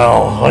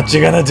 well. What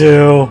you gonna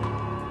do?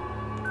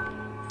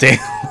 Damn.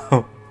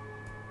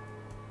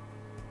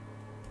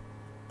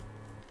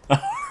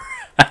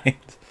 Alright.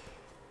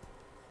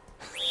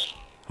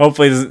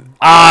 Hopefully this... if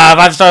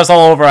I start this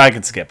all over, I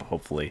can skip,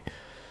 hopefully.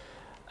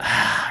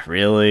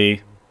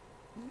 Really?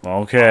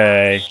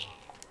 Okay.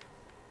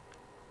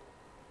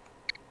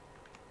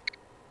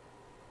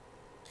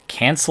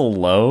 Cancel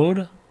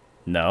load?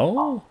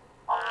 No?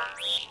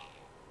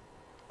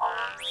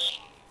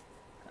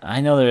 I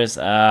know there's...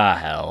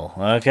 hell.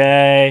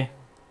 Okay.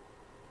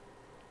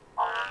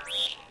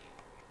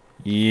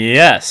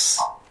 Yes.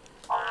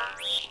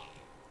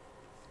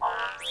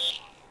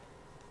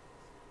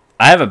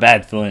 I have a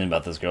bad feeling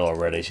about this girl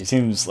already. She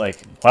seems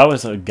like... Why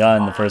was a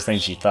gun the first thing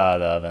she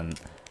thought of? And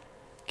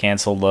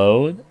cancel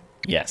load?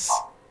 Yes.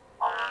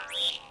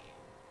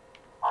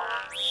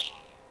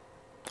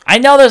 I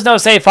know there's no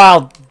save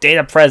file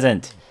data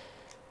present.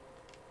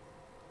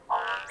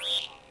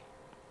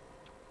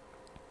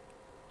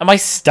 Am I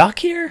stuck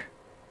here?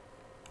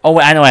 Oh,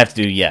 wait, I know I have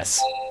to do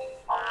yes.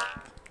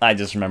 I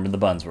just remembered the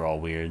buttons were all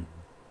weird.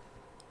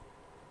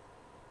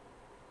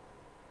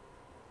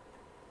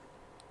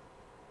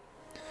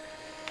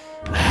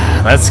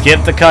 Let's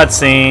skip the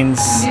cutscenes.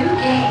 New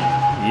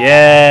game.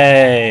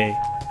 Yay!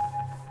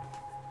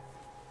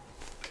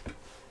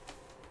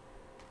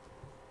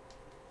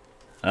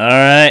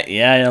 Alright,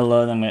 yeah, you'll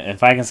load them.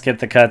 If I can skip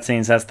the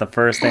cutscenes, that's the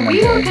first thing I'm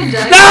We will doing.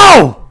 conduct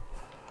No!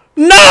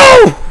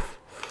 No!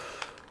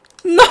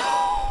 No!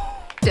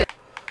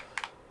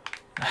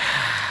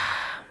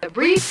 a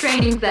brief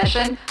training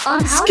session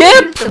on how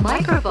Skip! to use the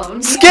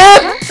microphone.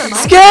 Skip! The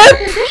Skip!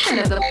 position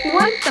of the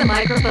once the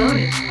microphone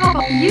is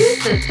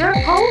use the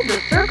hold the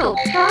circle.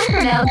 Try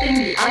pronouncing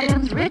the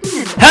items written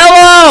in the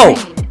Hello!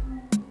 screen.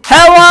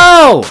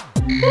 Hello!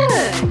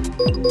 Good.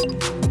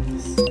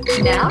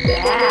 Now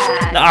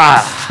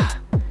that.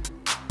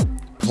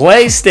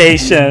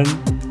 PlayStation.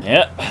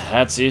 Yep,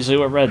 that's usually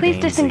what red Please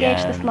means disengage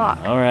again. this lock.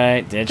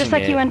 Alright, disengage. Just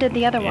like you undid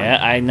the other one. Yeah,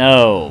 I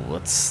know.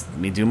 Let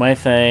me do my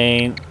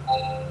thing.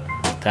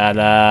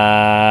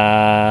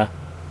 Ta-da!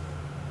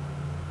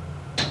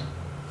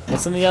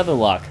 What's in the other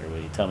locker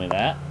we tell me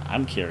that.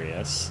 I'm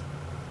curious.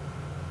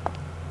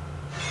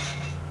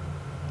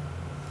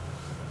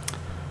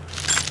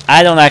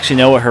 I don't actually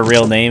know what her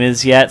real name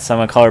is yet, so I'm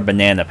gonna call her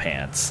Banana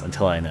Pants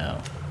until I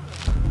know.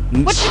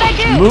 What should I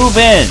do? Move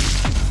in!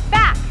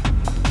 Back!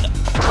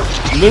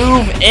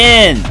 Move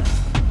in!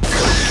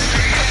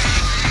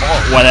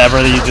 Oh,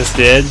 whatever you just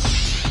did.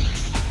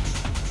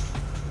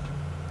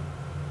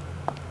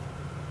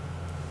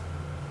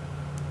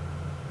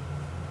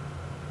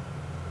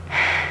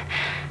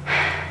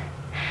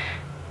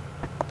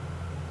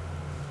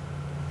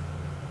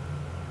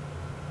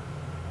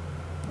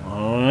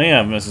 Oh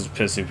yeah, Mrs.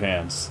 Pissy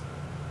Pants.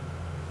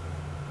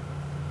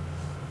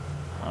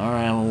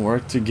 Alright, we'll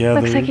work together.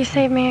 Looks like you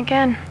saved me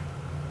again.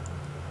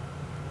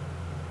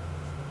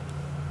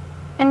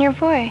 And your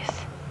voice.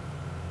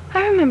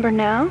 I remember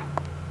now.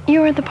 You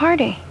were at the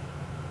party.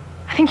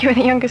 I think you were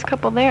the youngest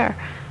couple there.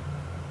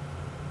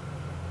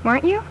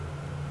 Weren't you?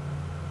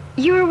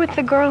 You were with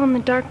the girl in the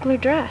dark blue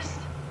dress.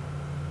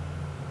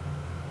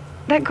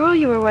 That girl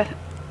you were with,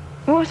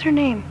 what was her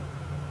name?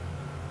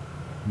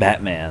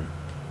 Batman.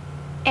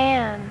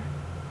 Anne.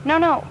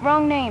 No,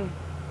 wrong name.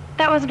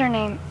 That wasn't her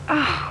name.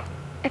 Oh,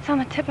 it's on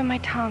the tip of my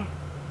tongue.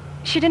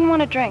 She didn't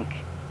want to drink.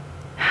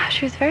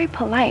 She was very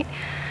polite.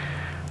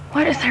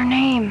 What is her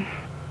name?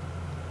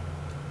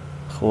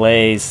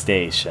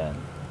 PlayStation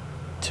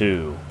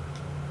 2.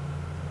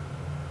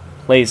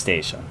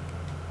 PlayStation.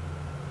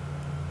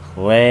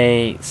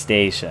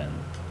 PlayStation.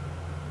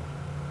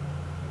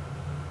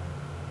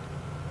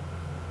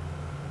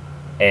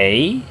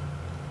 A?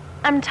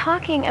 I'm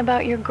talking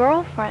about your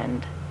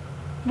girlfriend.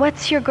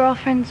 What's your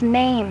girlfriend's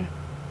name?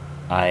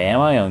 I am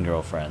my own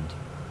girlfriend.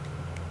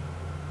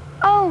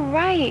 Oh,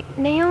 right.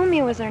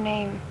 Naomi was her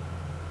name.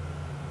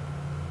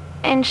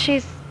 And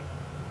she's...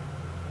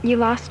 You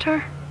lost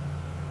her?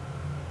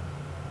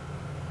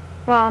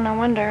 Well, no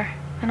wonder.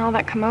 And all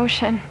that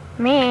commotion.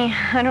 Me,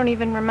 I don't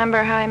even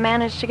remember how I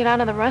managed to get out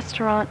of the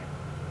restaurant.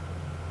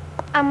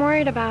 I'm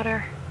worried about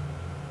her.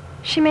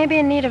 She may be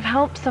in need of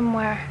help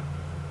somewhere.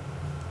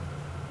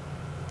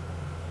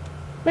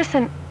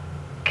 Listen,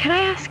 could I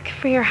ask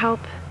for your help?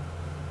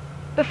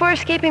 Before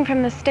escaping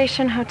from the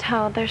station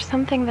hotel, there's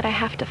something that I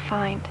have to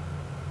find.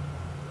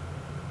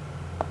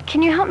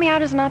 Can you help me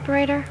out as an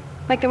operator,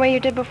 like the way you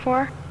did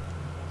before?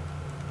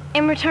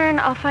 In return,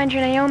 I'll find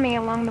your Naomi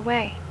along the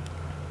way.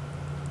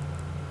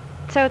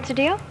 So it's a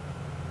deal?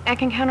 I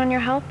can count on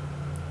your help?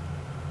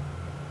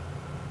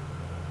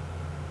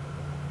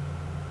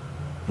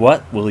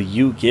 What will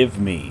you give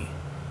me?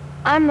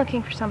 I'm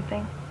looking for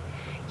something.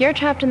 You're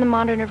trapped in the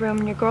monitor room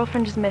and your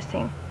girlfriend is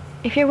missing.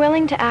 If you're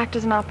willing to act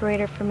as an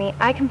operator for me,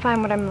 I can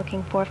find what I'm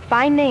looking for,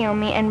 find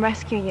Naomi, and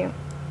rescue you.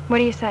 What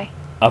do you say?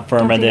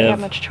 Affirmative. Don't think you have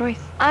much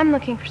choice. I'm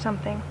looking for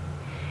something.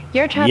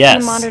 You're trapped in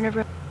the monitor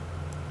room.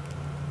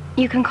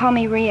 You can call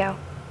me Rio.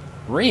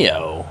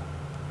 Rio?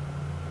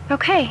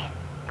 Okay.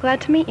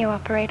 Glad to meet you,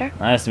 operator.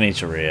 Nice to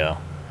meet you, Rio.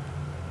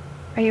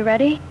 Are you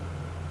ready?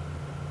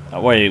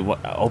 Wait,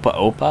 what?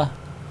 Opa?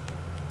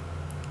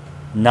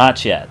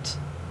 Not yet.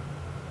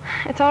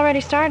 It's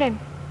already started.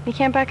 You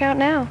can't back out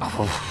now.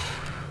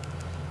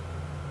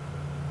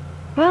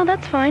 Well,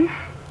 that's fine.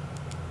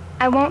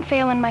 I won't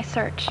fail in my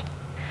search.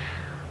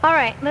 All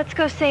right, let's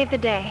go save the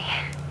day.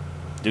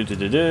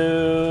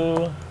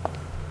 Do.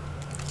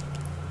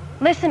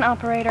 Listen,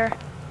 operator.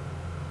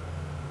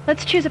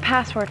 Let's choose a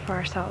password for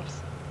ourselves.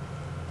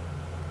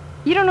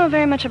 You don't know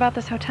very much about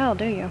this hotel,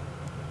 do you?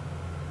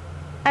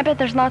 I bet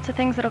there's lots of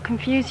things that'll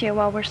confuse you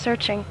while we're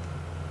searching.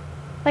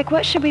 Like,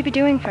 what should we be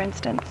doing, for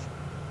instance?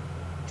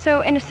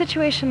 So, in a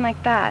situation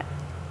like that,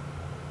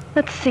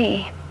 let's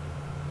see.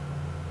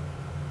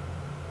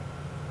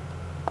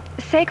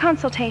 Say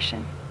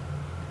consultation.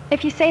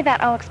 If you say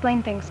that, I'll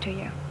explain things to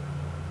you.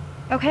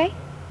 Okay?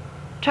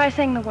 Try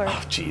saying the word.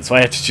 Oh, jeez. Why do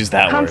I have to choose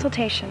that word?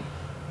 Consultation.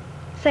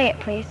 Say it,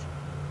 please.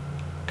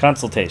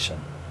 Consultation.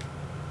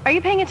 Are you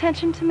paying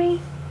attention to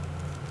me?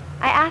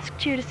 I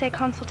asked you to say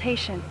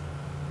consultation.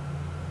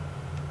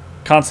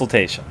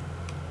 Consultation.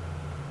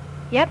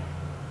 Yep,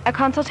 a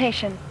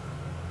consultation.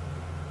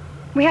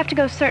 We have to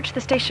go search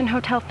the station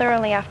hotel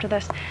thoroughly after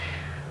this.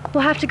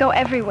 We'll have to go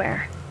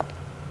everywhere.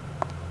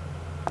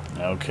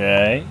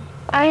 Okay.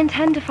 I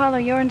intend to follow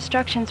your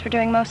instructions for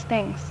doing most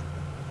things.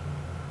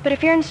 But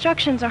if your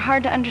instructions are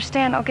hard to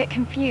understand, I'll get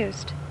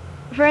confused.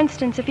 For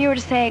instance, if you were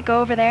to say,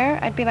 go over there,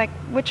 I'd be like,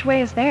 which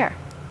way is there?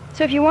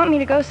 So if you want me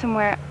to go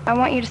somewhere, I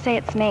want you to say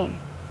its name.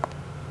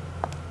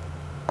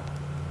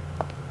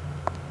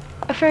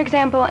 For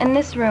example, in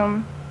this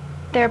room,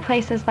 there are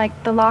places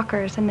like the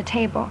lockers and the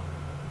table.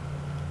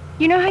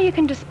 You know how you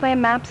can display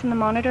maps in the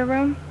monitor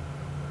room?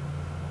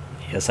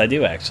 Yes, I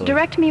do, actually.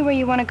 Direct me where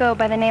you want to go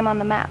by the name on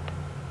the map.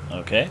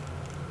 Okay.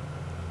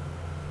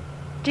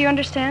 Do you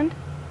understand?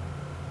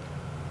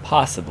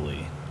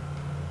 Possibly.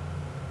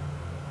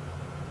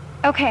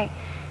 Okay.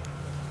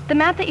 The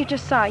map that you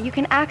just saw, you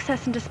can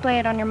access and display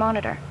it on your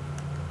monitor.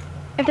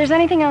 If there's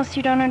anything else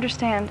you don't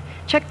understand,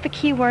 check the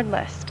keyword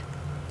list.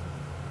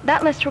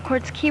 That list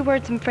records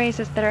keywords and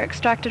phrases that are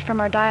extracted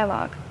from our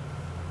dialogue.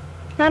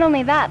 Not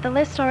only that, the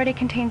list already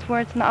contains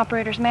words in the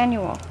operator's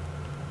manual.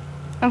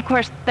 Of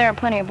course, there are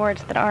plenty of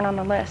words that aren't on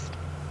the list.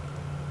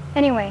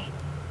 Anyway,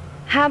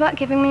 how about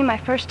giving me my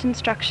first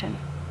instruction?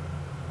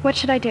 What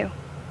should I do?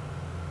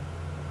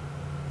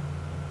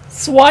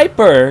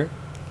 Swiper!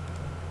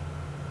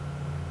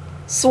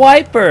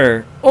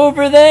 Swiper!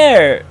 Over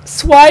there!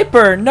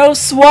 Swiper! No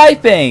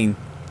swiping!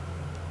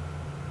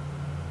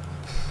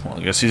 Well,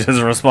 I guess she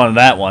doesn't respond to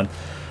that one.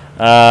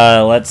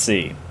 Let's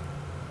see.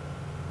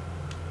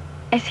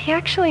 Is he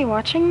actually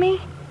watching me?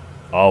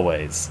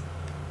 Always.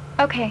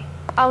 Okay,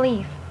 I'll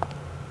leave.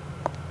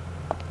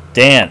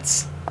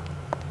 Dance.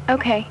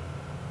 Okay.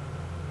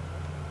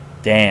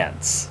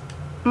 Dance.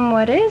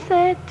 What is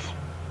it?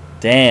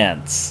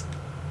 Dance.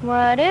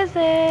 What is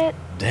it?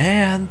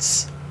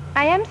 Dance.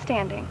 I am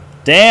standing.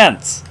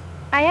 Dance.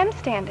 I am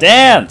standing.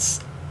 Dance.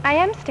 I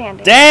am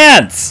standing.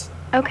 Dance.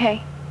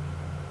 Okay.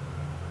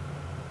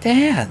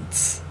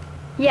 Dance.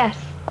 Yes.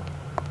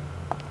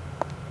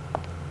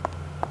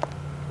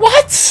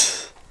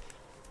 What?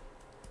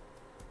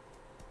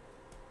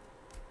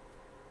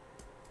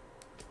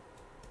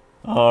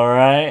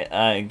 Alright,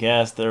 I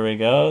guess there we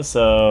go.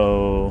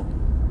 So...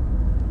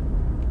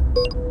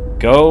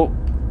 Go...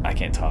 I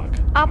can't talk.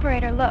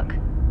 Operator, look.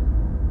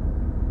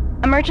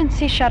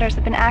 Emergency shutters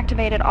have been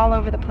activated all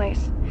over the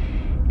place.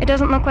 It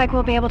doesn't look like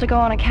we'll be able to go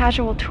on a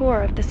casual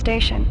tour of the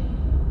station.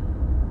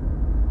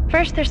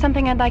 First, there's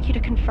something I'd like you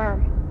to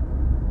confirm.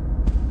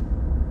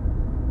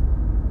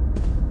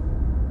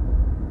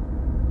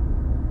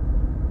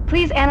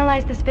 Please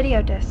analyze this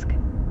video disc.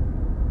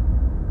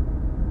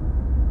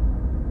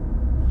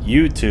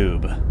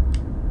 YouTube.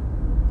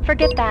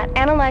 Forget that.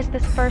 Analyze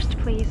this first,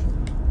 please.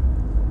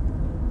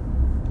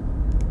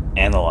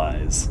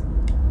 Analyze.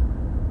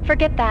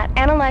 Forget that.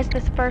 Analyze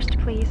this first,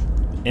 please.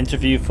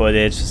 Interview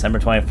footage, December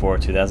 24,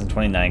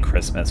 2029,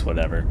 Christmas,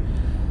 whatever.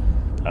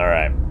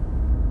 Alright.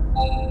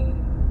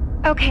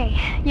 Okay,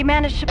 you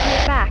managed to play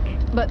it back.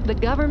 But the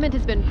government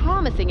has been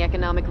promising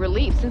economic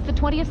relief since the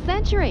 20th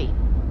century.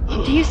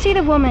 Do you see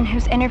the woman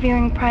who's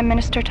interviewing Prime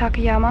Minister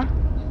Takayama?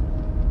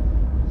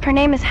 Her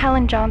name is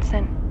Helen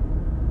Johnson.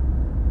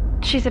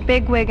 She's a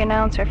bigwig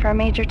announcer for a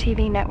major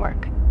TV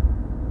network.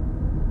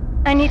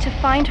 I need to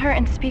find her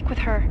and speak with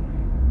her.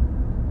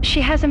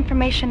 She has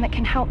information that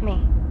can help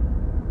me.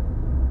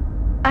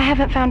 I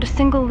haven't found a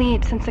single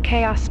lead since the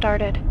chaos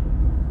started.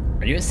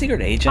 Are you a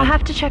secret agent? I'll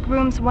have to check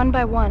rooms one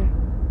by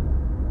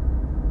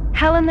one.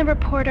 Helen the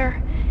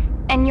reporter,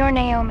 and you're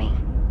Naomi.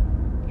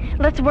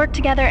 Let's work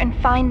together and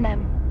find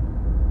them.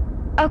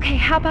 Okay,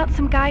 how about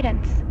some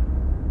guidance?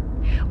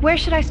 Where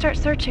should I start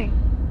searching?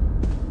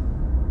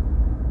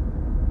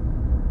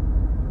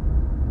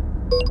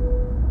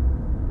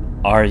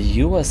 Are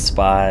you a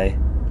spy?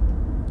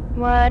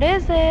 What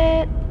is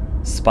it?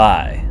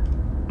 Spy.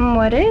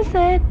 What is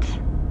it?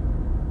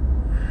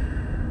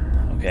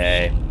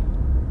 Okay.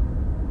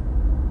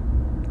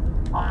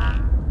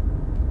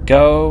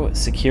 Go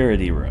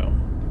security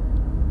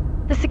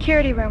room. The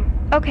security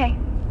room. Okay.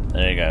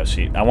 There you go.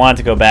 I wanted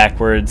to go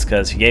backwards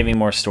because she gave me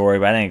more story,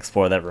 but I didn't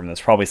explore that room. There's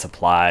probably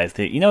supplies.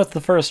 You know, it's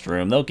the first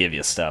room. They'll give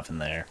you stuff in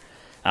there.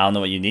 I don't know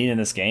what you need in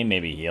this game.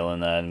 Maybe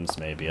healing items,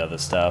 maybe other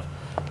stuff.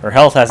 Her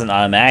health hasn't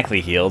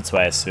automatically healed, so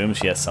I assume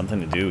she has something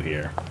to do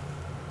here.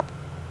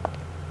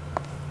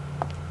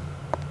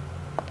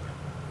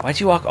 Why'd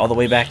you walk all the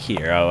way back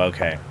here? Oh,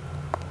 okay.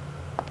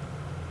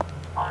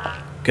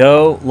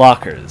 Go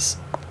lockers.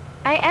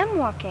 I am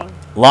walking.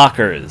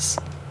 Lockers.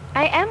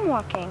 I am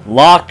walking.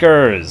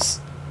 Lockers.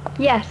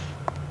 Yes.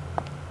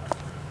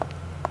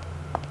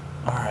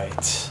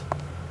 Alright.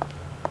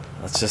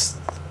 Let's just...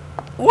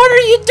 What are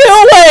you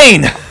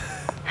doing?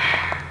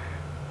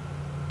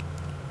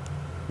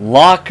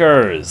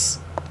 Lockers.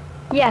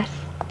 Yes.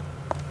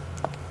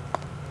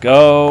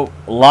 Go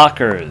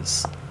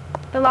lockers.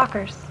 The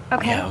lockers.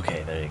 Okay. Yeah,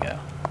 okay, there you go.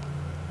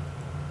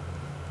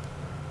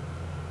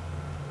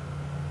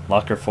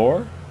 Locker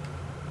 4?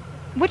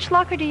 Which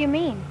locker do you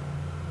mean?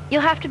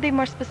 You'll have to be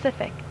more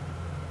specific.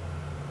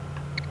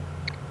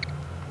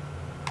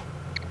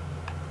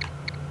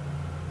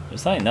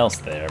 There's something else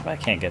there, but I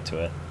can't get to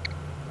it.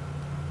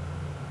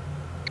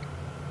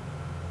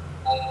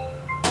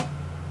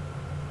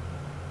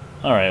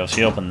 Alright, well,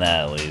 she opened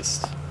that at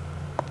least.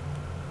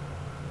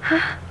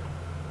 Huh?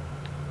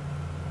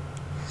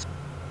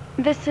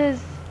 This is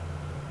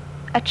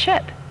a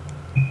chip.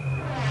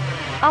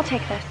 I'll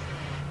take this.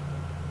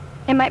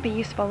 It might be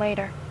useful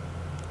later.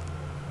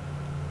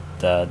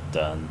 Dun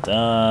dun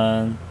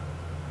dun.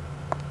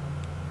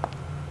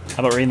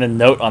 How about reading the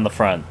note on the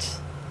front?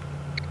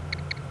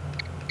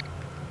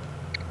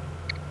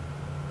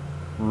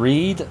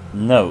 Read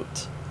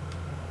note.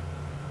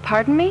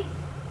 Pardon me?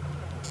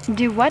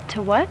 Do what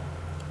to what?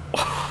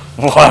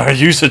 What are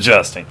you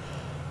suggesting?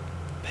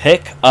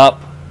 Pick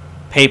up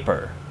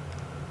paper.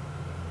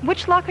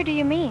 Which locker do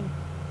you mean?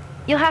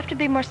 You'll have to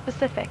be more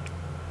specific.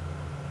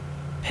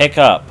 Pick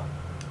up.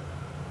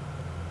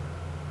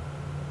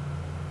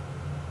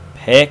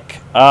 Pick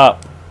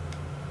up.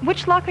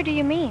 Which locker do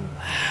you mean?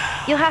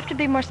 You'll have to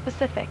be more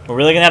specific. We're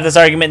really gonna have this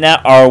argument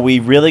now? Are we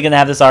really gonna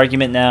have this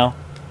argument now?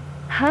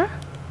 Huh?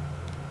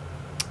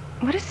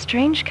 What a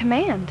strange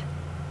command.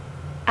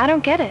 I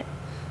don't get it.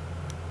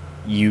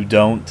 You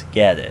don't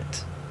get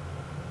it.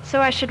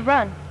 So I should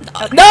run.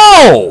 Okay.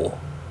 No!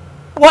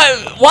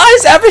 Why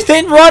is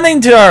everything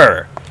running to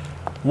her?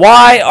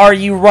 Why are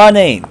you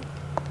running?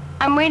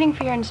 I'm waiting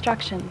for your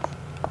instructions.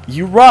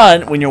 You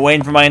run when you're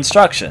waiting for my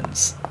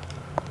instructions.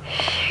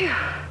 Phew.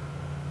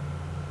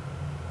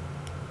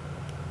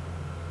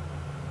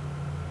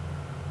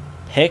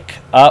 Pick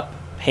up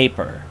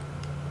paper.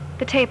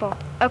 The table.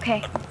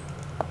 Okay.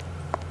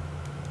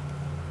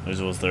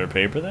 Was there a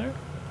paper there?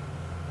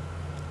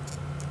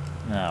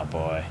 Oh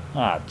boy.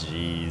 Ah,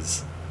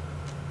 jeez.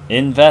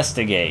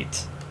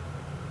 Investigate.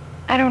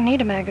 I don't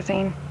need a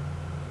magazine.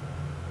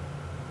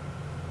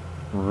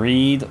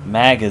 Read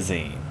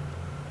magazine.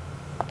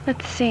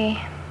 Let's see.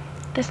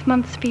 This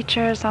month's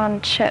feature is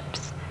on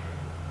chips.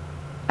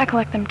 I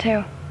collect them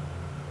too.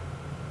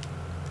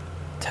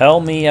 Tell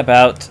me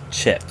about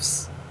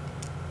chips.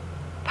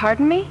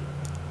 Pardon me?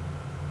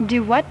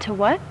 Do what to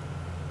what?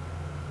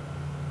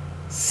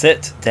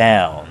 Sit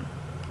down.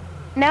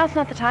 Now's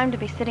not the time to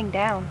be sitting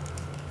down.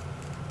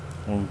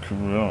 Let's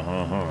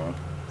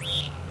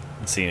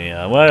see,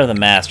 what are the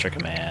master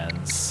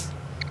commands?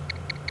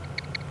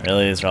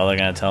 Really, these are all they're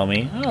going to tell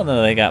me? Oh,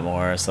 no, they got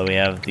more. So we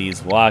have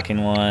these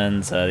walking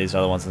ones. These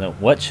are the ones that know.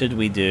 What should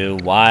we do?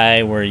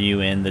 Why were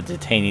you in the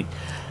detaining...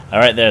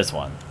 Alright, there's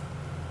one.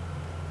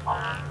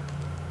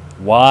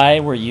 Why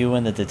were you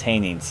in the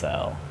detaining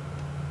cell?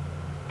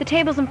 The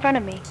table's in front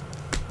of me.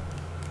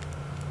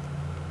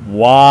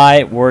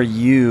 Why were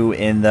you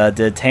in the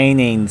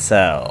detaining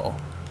cell?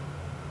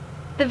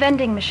 The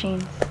vending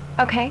machines.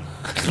 Okay.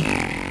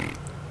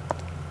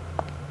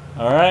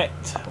 Alright,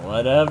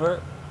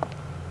 whatever.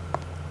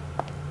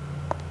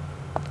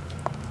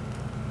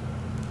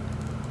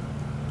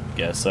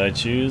 Guess I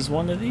choose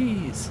one of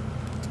these.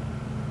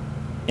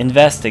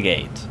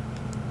 Investigate.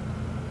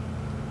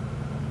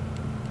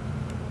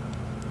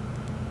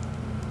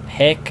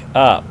 Pick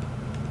up.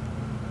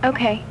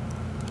 Okay.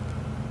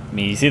 I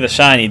mean, you see the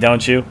shiny,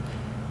 don't you?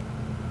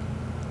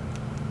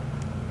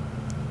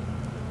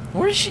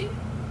 Where is she?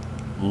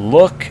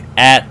 Look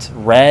at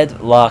red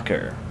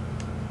locker.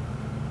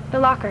 The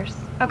lockers.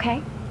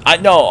 Okay. I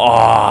know.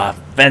 Ah,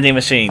 vending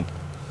machine.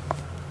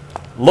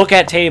 Look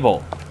at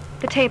table.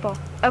 The table.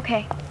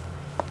 Okay.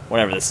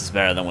 Whatever, this is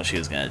better than what she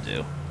was gonna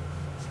do.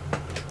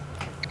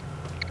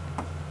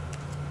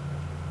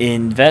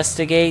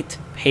 Investigate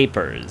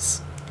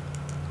papers.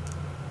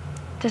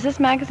 Does this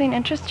magazine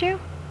interest you?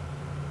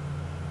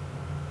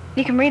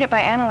 You can read it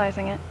by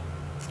analyzing it.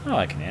 Oh,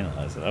 I can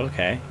analyze it.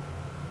 Okay.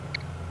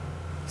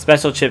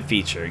 Special chip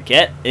feature.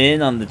 Get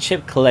in on the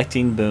chip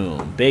collecting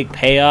boom. Big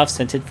payoffs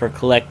intended for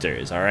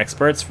collectors. Our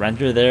experts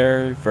render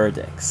their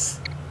verdicts.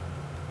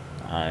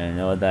 I don't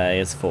know what that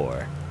is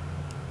for.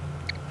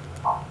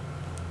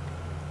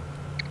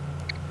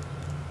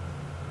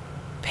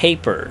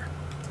 Paper.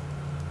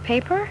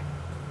 Paper?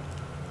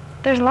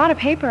 There's a lot of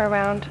paper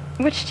around.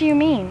 Which do you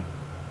mean?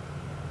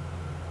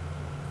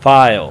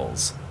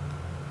 Files.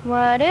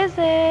 What is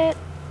it?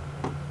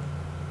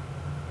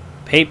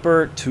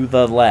 Paper to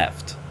the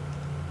left.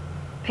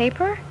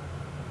 Paper?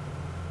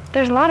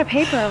 There's a lot of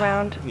paper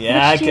around.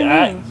 Yeah, Which do you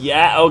mean?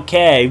 yeah,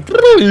 okay.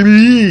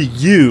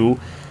 You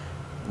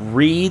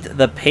read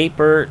the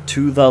paper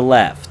to the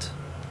left.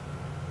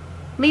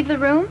 Leave the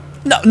room?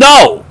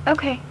 No!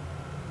 Okay.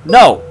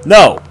 No!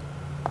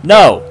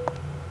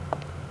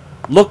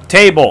 Look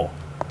table.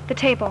 The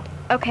table.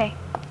 Okay.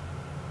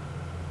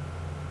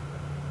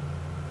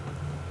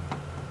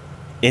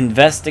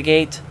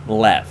 Investigate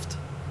left.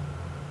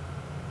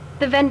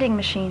 The vending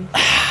machines.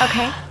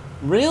 Okay.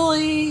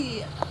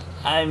 Really?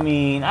 I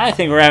mean, I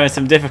think we're having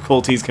some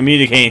difficulties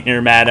communicating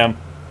here, madam.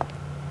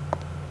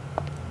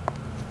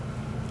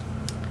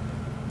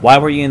 Why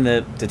were you in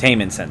the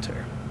detainment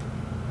center?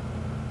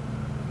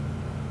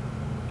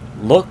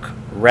 Look,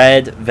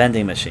 red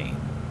vending machine.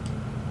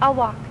 I'll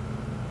walk.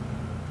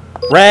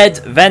 Red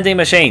vending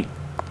machine.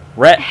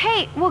 Red.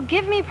 Hey, well,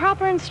 give me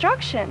proper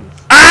instructions.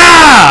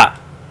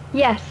 Ah!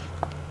 Yes.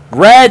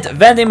 Red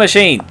vending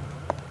machine.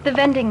 The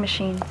vending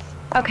machines.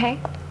 Okay.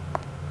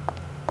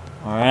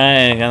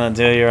 Alright, you're gonna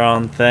do your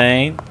own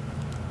thing.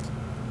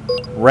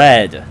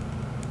 Red.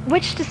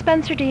 Which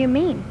dispenser do you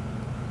mean?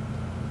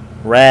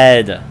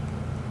 Red.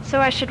 So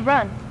I should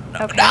run.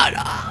 Okay.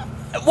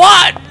 No.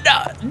 What?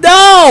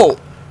 No!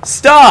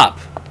 Stop!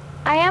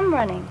 I am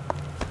running.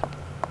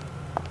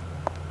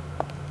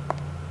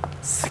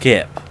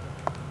 Skip.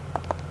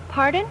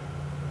 Pardon?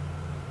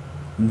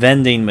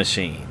 Vending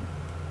machine.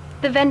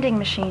 The vending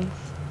machines.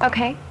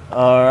 Okay.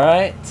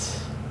 Alright.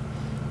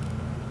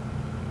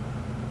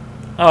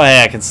 Oh,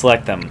 hey, I can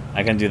select them.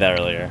 I can do that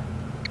earlier.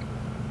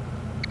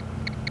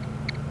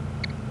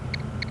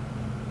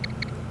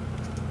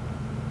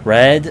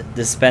 Red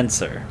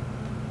dispenser.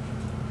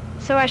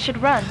 So I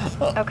should run.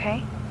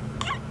 Okay.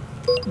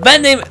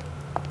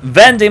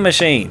 Vending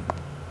machine.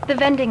 The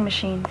vending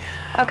machine.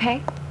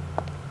 Okay.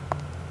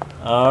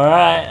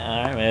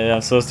 Alright, maybe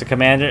I'm supposed to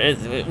command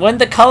it. Wouldn't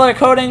the color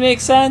coding make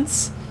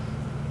sense?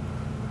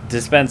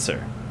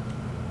 Dispenser.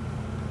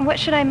 What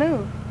should I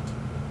move?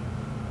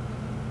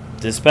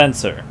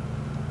 Dispenser.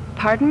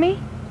 Pardon me?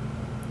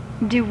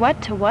 Do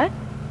what to what?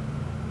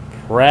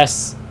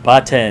 Press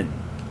button.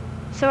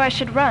 So I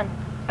should run.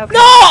 Okay.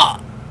 No!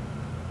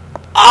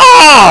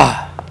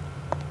 Ah!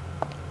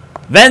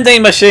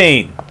 Vending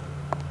machine.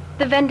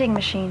 The vending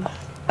machines.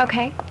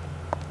 Okay.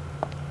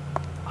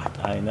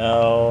 I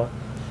know.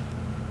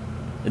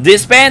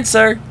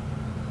 Dispenser.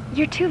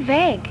 You're too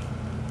vague.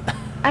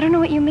 I don't know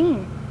what you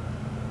mean.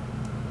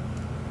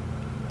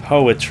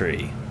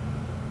 Poetry.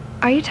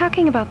 Are you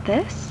talking about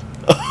this?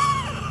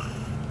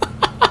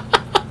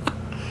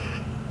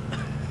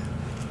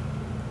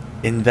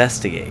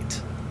 Investigate.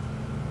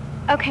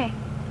 Okay,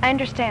 I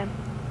understand.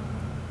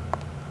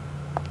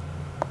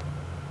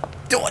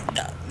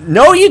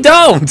 No, you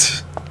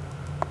don't.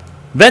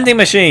 Vending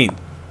machine.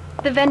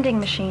 The vending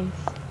machines.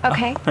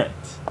 Okay.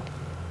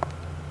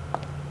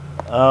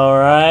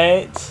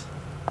 Alright.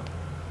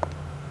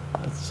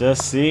 Let's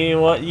just see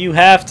what you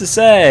have to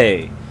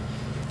say.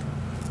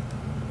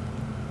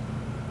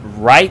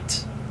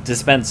 Right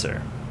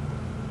dispenser.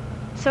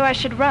 So I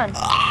should run.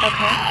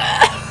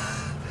 Okay.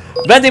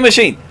 Vending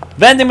machine.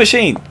 Vending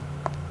machine.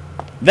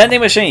 Vending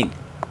machine.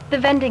 The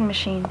vending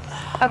machines.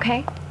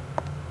 Okay.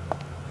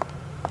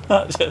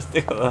 Just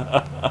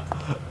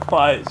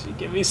why did she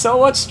give me so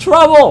much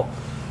trouble?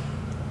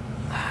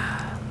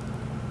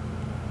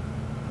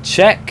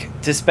 Check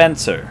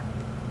dispenser.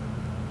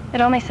 It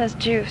only says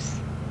juice.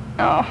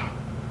 Oh.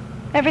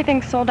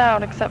 Everything's sold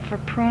out except for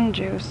prune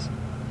juice.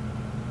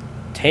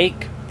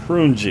 Take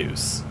prune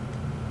juice.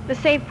 The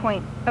save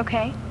point.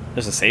 Okay.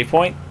 There's a save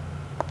point?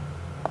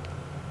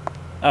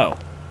 Oh.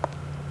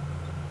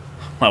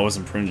 That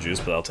wasn't prune juice,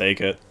 but I'll take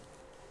it.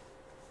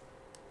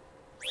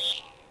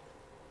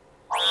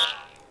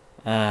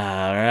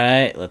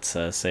 Alright, let's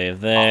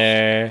save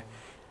there.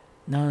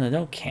 No,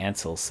 don't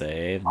cancel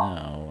save.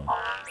 No.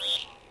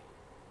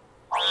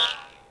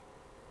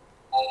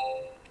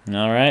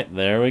 Alright,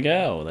 there we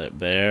go.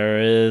 There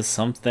is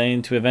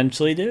something to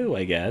eventually do,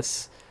 I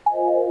guess.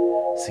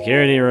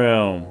 Security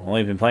room.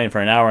 Only been playing for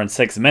an hour and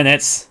 6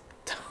 minutes.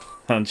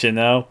 Don't you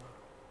know?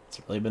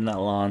 It's really been that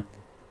long.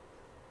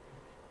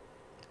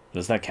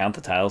 Does that count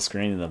the title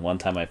screen and the one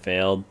time I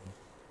failed?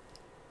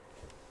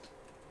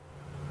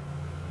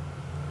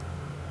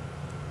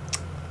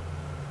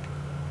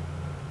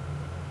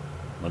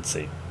 Let's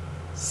see.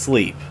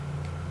 Sleep.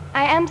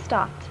 I am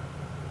stopped.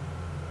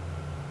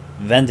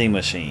 Vending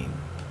machine.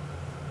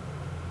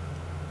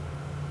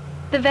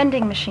 The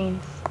vending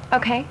machines.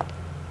 Okay.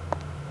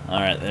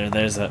 Alright,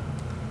 there's a...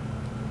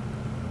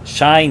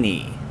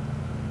 Shiny.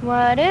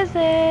 What is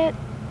it?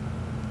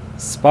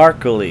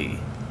 Sparkly.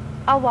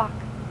 I'll walk.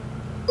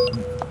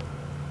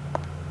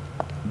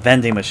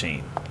 Vending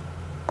machine.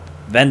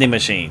 Vending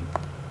machine.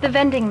 The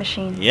vending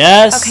machine.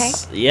 Yes.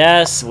 Okay.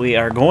 Yes, we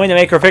are going to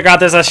make her figure out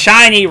there's a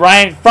shiny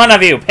right in front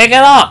of you. Pick it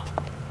up.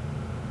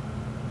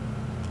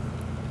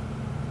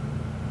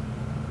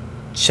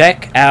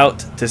 Check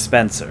out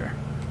dispenser.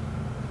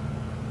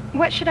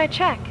 What should I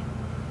check?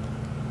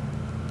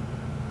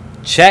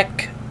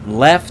 Check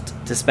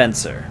left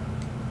dispenser.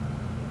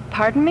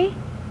 Pardon me?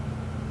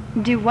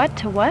 Do what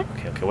to what?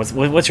 Okay.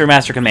 What's your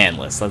master command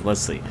list?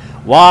 Let's see.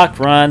 Walk,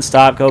 run,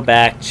 stop, go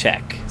back,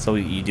 check. So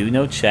you do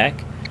know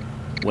check.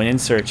 When in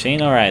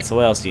searching. Alright, so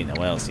what else do you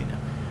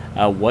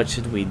know? What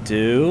should we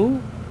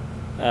do?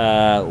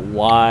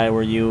 Why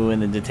were you in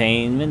the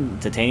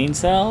detaining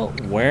cell?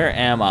 Where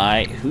am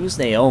I? Who's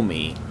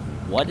Naomi?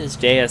 What is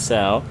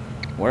JSL?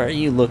 Where are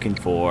you looking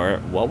for?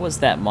 What was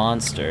that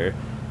monster?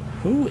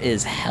 Who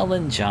is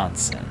Helen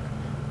Johnson?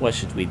 What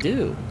should we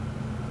do?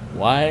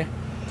 Why?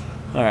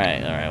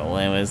 Alright, well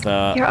anyways,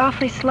 You're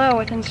awfully slow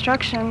with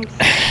instructions.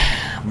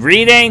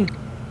 Reading?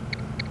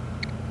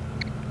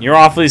 You're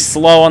awfully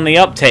slow on the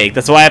uptake.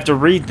 That's why I have to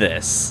read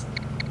this.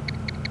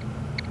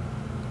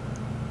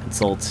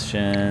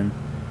 Consultation.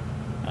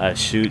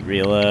 Shoot,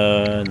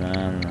 reload.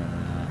 No.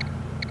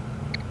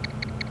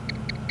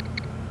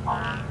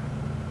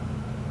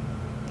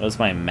 What does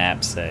my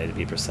map say, to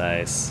be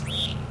precise?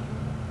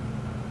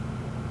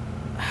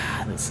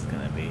 This is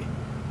gonna be...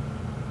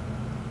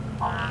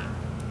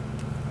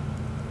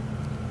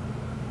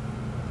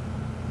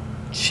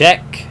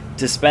 Check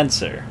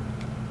dispenser.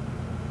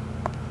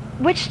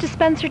 Which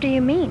dispenser do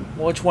you mean?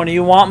 Which one do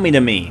you want me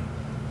to mean?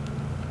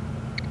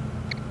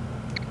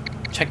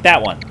 Check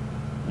that one.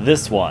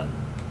 This one.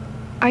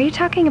 Are you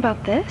talking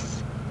about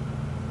this?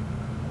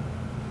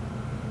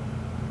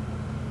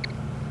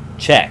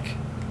 Check.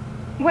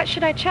 What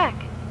should I check?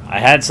 I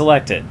had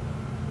selected.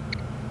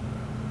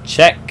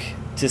 Check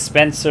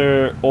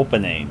dispenser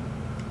opening.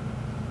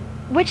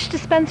 Which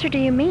dispenser do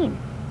you mean?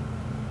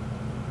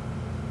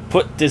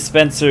 Put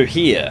dispenser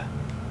here.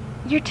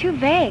 You're too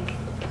vague.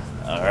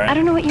 Alright. I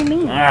don't know what you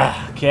mean.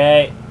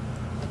 Okay.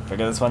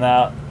 Figure this one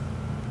out.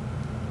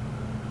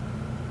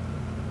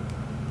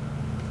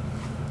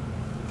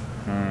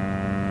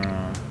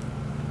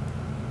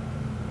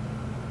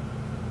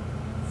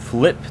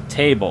 Flip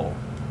table.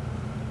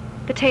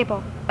 The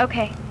table.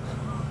 Okay.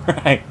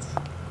 Right.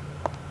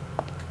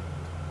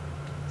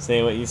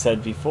 Say what you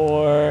said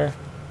before.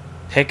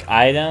 Pick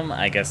item?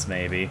 I guess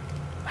maybe.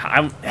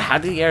 How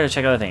do you get her to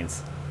check other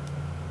things?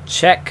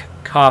 Check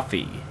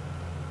coffee.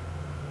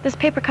 This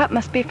paper cup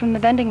must be from the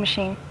vending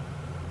machine.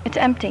 It's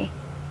empty.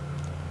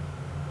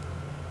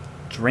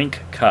 Drink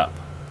cup.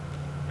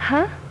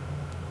 Huh?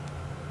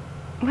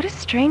 What a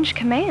strange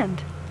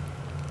command.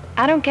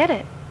 I don't get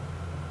it.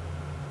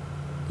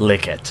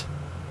 Lick it.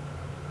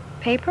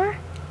 Paper?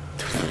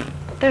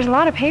 There's a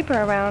lot of paper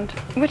around.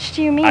 Which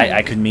do you mean?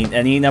 I could mean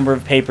any number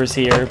of papers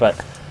here, but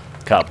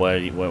cup. What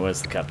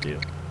does the cup do?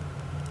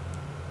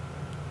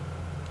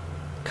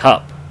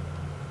 Cup.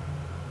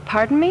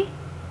 Pardon me?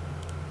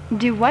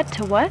 Do what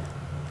to what?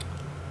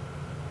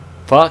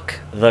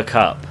 Fuck the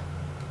cup.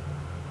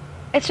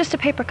 It's just a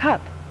paper cup.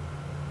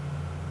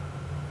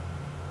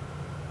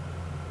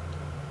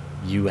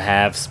 You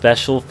have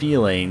special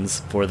feelings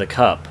for the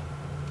cup.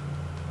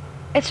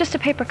 It's just a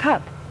paper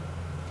cup.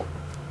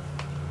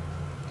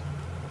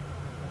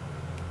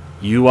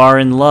 You are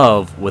in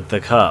love with the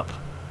cup.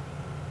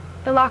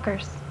 The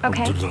lockers.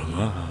 Okay.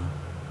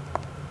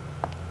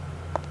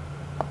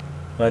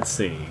 Let's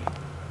see.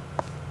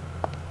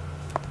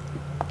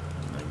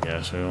 I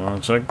guess we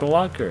want to check the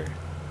locker.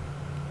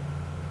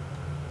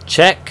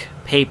 Check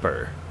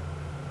paper.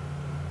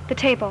 The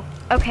table.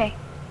 Okay.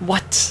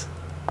 What?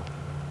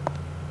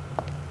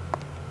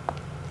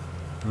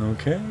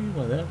 Okay,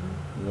 whatever.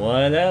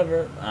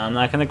 Whatever. I'm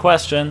not gonna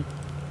question.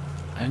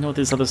 I don't know what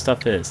this other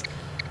stuff is.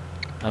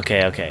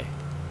 Okay, okay.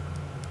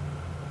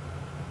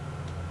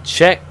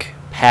 Check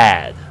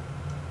pad.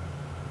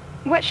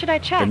 What should I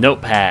check? The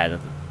notepad.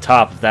 At the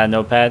top of that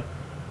notepad.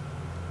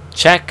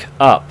 Check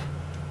up.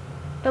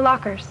 The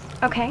lockers.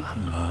 Okay.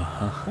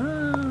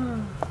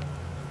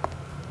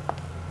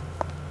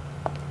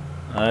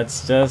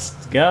 Let's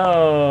just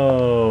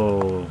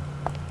go.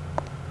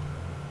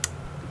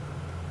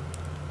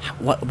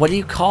 What do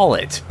you call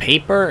it?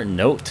 Paper?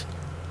 Note?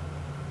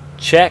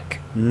 Check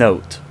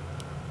note.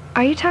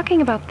 Are you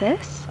talking about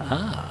this?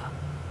 Ah.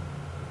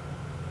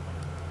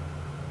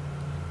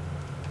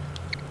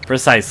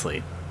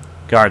 Precisely.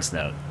 Guard's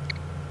note.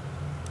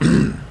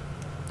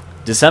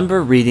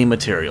 December reading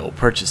material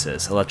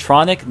purchases.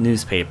 Electronic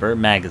newspaper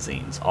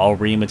magazines. All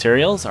reading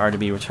materials are to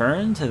be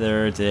returned to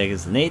their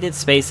designated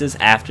spaces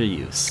after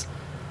use.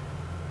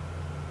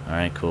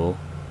 Alright, cool.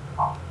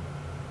 I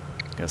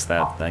guess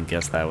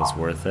that was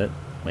worth it.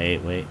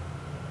 Wait.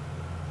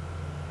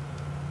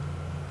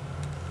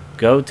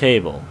 Go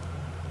table.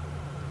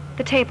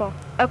 The table.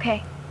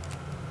 Okay.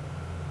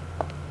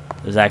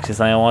 There's actually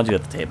something I want to do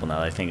at the table now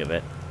that I think of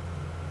it.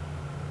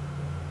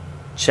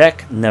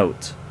 Check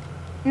note.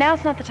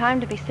 Now's not the time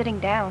to be sitting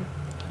down.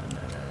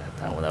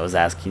 Not what I was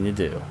asking you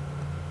to do.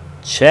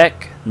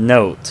 Check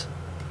note.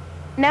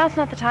 Now's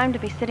not the time to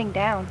be sitting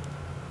down.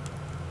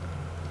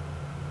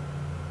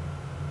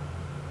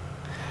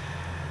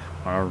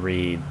 Or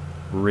read.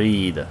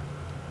 Read.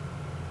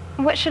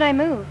 What should I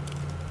move?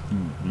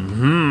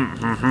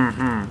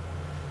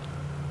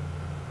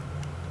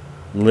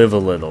 Live a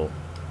little.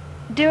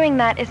 Doing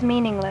that is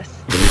meaningless.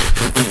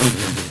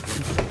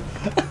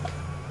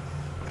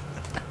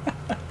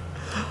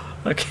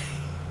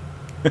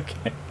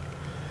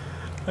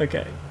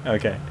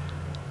 Okay.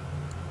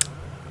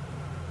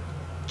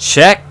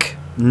 Check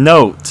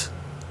note.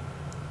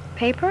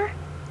 Paper?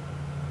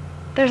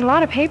 There's a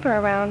lot of paper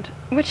around.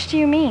 Which do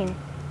you mean?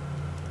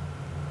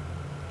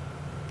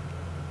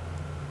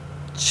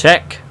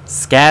 Check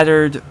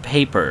scattered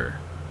paper.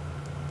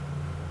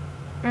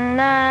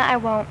 Nah, I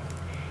won't.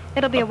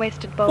 It'll be a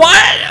wasted bullet.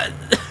 What?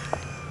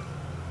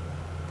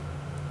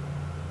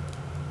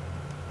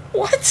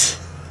 What?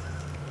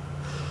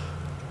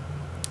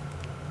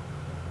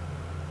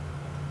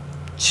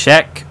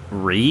 Check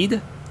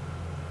read?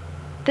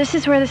 This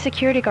is where the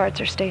security guards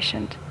are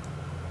stationed.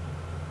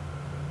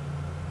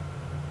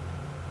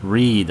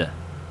 Read.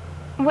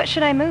 What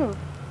should I move?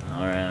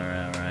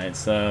 Alright.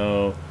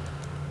 So,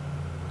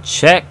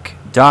 check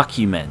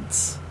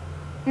documents.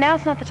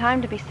 Now's not the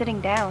time to be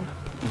sitting down.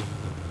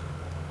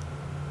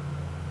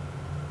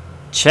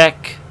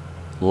 Check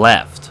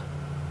left.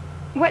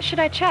 What should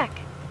I check?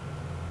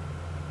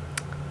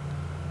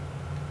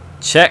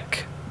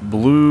 Check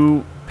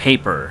blue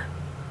paper.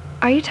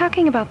 Are you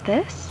talking about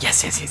this?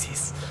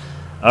 Yes.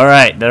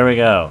 Alright, there we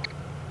go.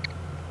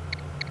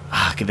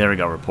 Okay, there we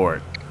go,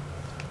 report.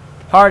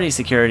 Party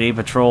security,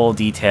 patrol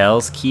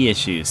details, key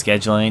issues,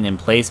 scheduling and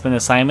placement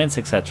assignments,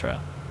 etc.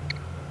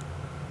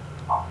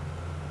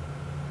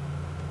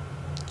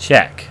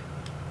 Check.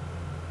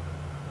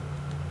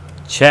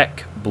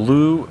 Check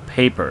blue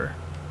paper.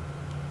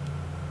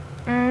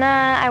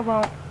 Nah, I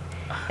won't.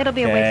 It'll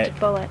be a wasted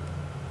bullet.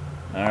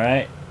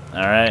 Alright.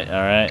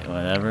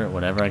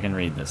 Whatever I can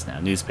read this now.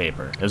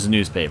 Newspaper. There's a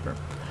newspaper.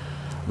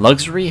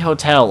 Luxury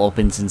hotel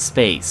opens in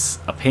space.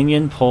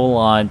 Opinion poll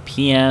on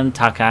PM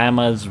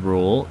Takayama's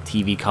rule.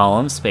 TV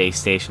column. Space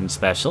station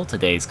special.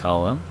 Today's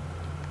column.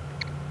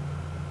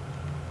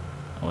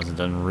 I wasn't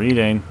done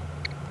reading.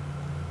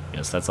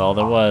 Guess that's all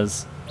there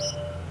was.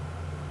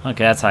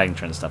 Okay, that's how I can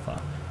turn stuff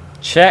off.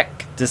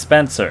 Check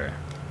dispenser.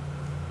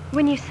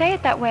 When you say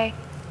it that way,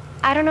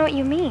 I don't know what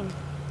you mean.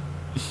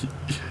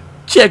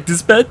 Check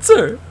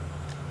dispenser.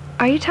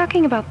 Are you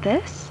talking about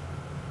this?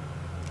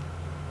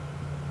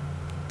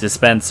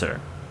 Dispenser.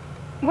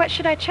 What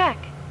should I check?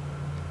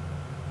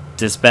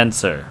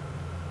 Dispenser.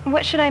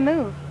 What should I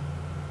move?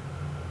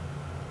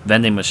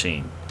 Vending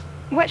machine.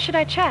 What should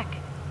I check?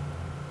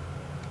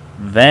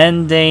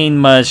 Vending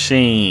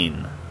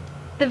machine.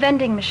 The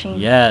vending machine.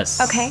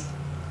 Yes. Okay.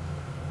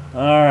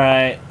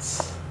 Alright.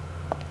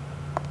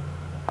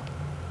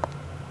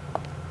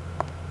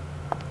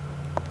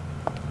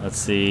 Let's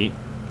see.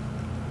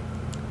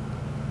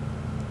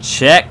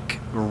 Check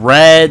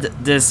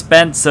red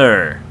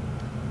dispenser.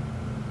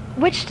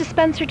 Which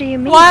dispenser do you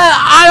mean? What?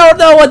 I don't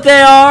know what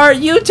they are.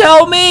 You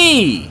tell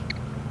me.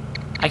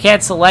 I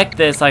can't select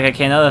this like I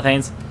can other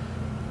things.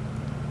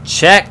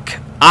 Check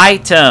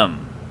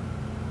item.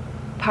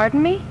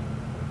 Pardon me?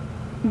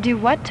 Do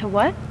what to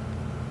what?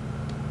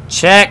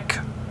 Check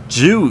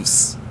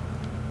juice.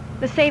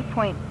 The save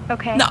point.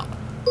 Okay. No.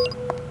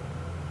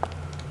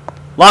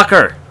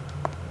 Locker.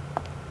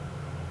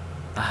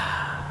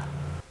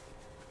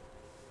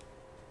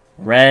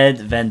 Red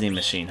vending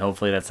machine.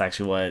 Hopefully that's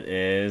actually what it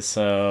is.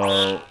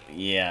 So,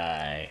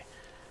 yeah.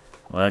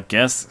 Well, I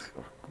guess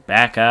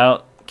back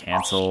out.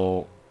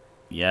 Cancel.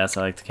 Yes,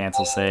 I like to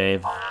cancel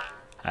save.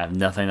 I have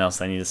nothing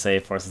else I need to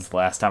save for since the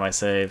last time I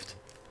saved.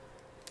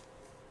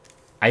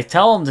 I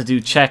tell him to do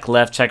check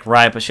left, check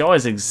right, but she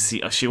always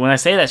when I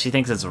say that she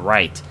thinks it's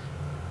right.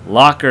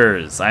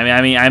 Lockers.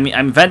 I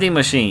mean vending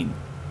machine.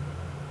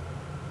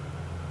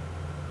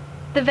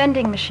 The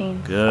vending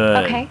machine.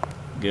 Good. Okay.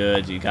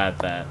 Good, you got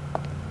that.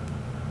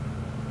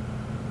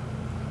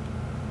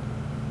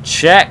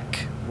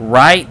 Check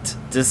right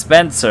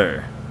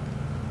dispenser.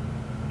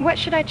 What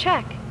should I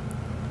check?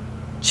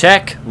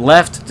 Check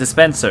left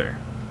dispenser.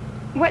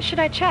 What should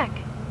I check?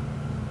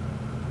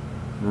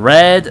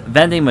 Red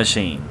vending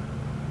machine.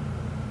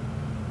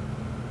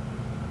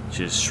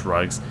 She just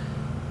shrugs.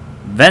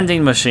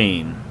 Vending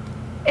machine.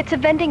 It's a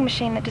vending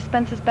machine that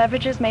dispenses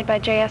beverages made by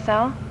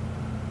JSL.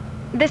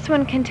 This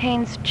one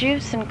contains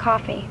juice and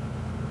coffee.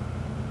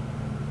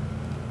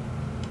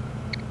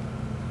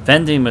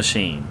 Vending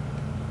machine.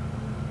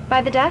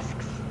 By the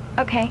desks?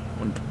 Okay.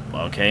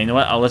 Okay, you know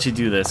what? I'll let you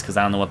do this because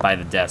I don't know what by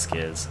the desk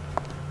is.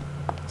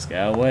 Just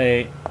gotta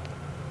wait.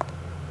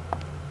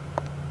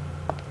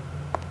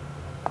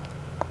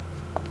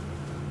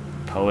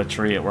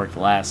 Poetry, it worked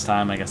last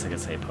time. I guess I could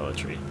say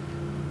poetry.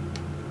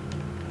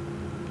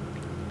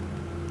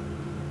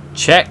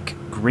 Check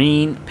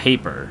green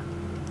paper.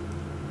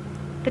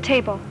 The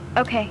table.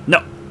 Okay.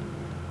 No.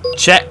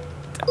 Check.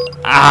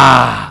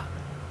 Ah.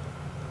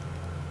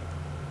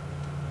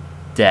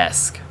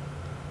 Desk.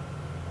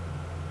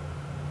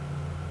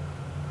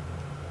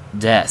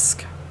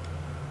 Desk.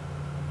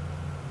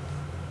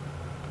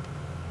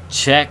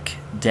 Check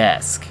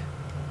desk.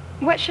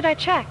 What should I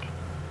check?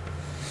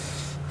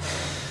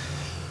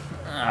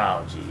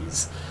 Oh,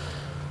 jeez.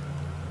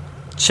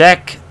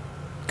 Check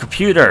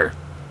computer.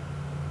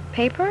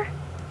 Paper?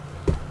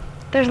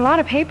 There's a lot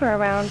of paper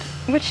around.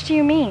 Which do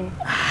you mean?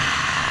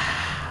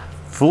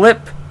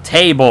 Flip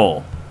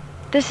table.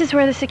 This is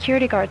where the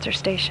security guards are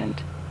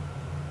stationed.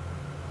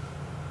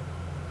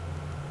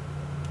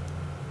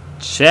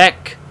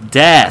 Check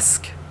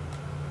desk.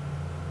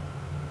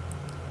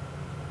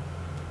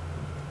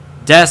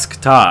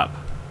 Desktop.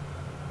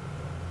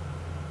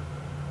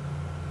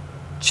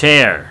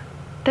 Chair.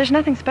 There's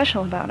nothing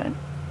special about it.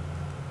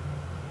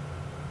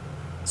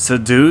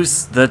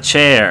 Seduce the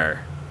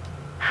chair.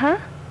 Huh?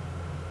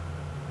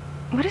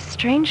 What a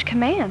strange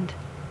command.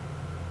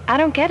 I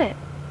don't get it.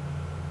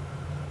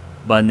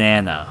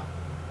 Banana.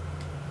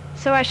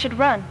 So I should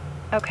run,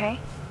 okay?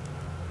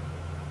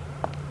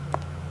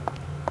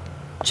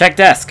 Check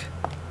desk.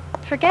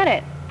 Forget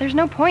it. There's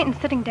no point in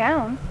sitting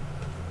down.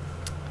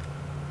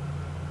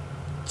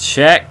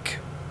 Check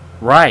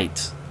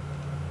right.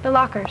 The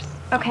lockers,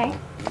 okay?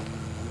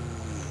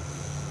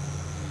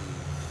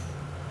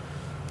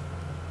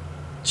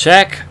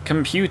 Check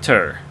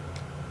computer.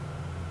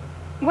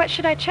 What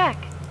should I check?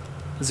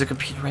 There's a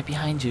computer right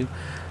behind you.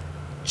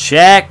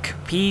 Check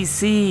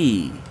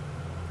PC.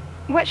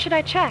 What should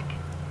I check?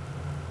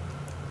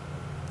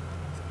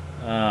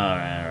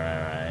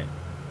 Alright.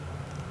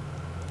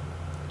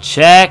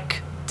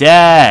 Check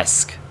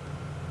desk.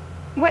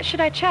 What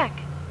should I check?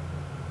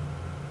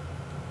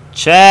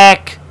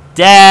 Check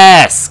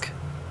desk.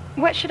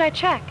 What should I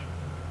check?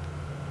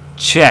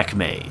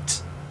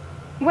 Checkmate.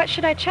 What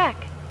should I check?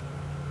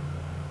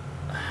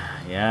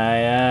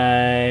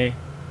 Yay.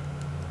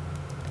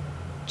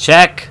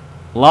 Check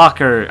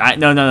locker.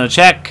 No.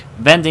 Check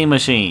vending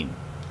machine.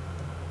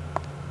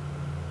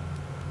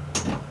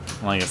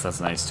 Well, I guess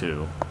that's nice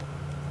too.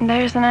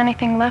 There isn't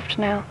anything left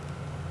now.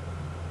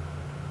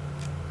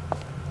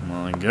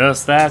 Well, I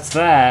guess that's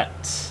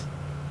that.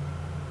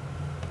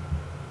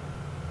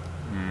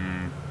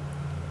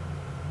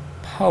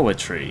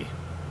 Poetry.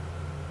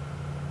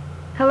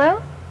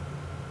 Hello?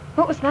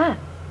 What was that?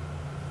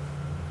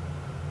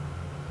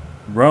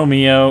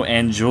 Romeo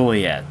and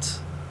Juliet.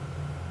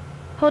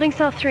 Holding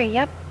cell 3,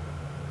 yep.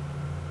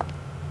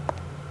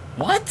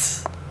 What?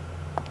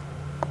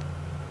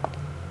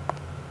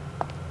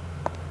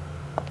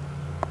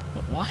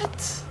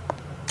 What?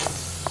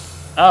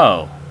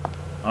 Oh.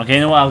 Okay,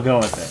 you know what? I'll go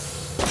with it.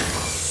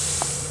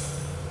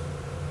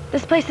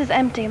 This place is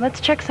empty.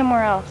 Let's check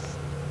somewhere else.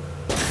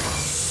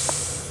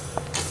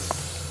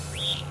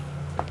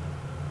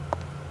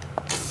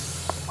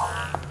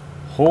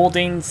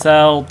 Holding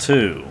cell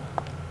 2.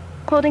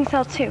 Holding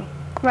cell 2.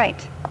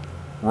 Right.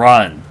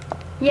 Run.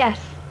 Yes.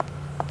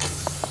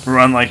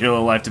 Run like your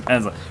life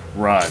depends on.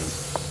 Run.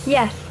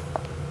 Yes.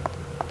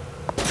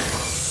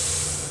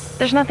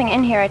 There's nothing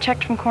in here. I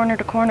checked from corner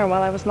to corner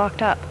while I was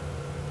locked up.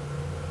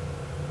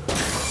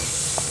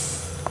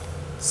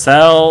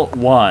 Cell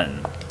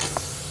 1.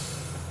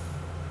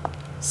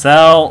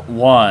 Cell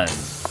 1.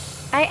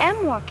 I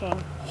am walking.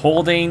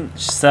 Holding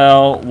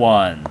cell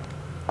 1.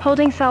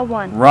 Holding cell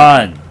 1.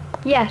 Run.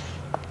 Yes.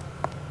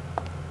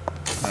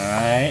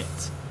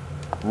 Alright.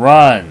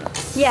 Run.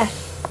 Yes.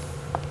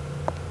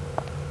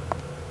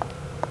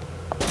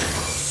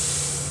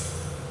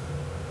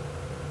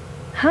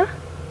 Huh?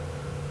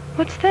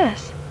 What's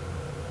this?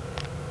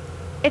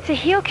 It's a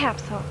heal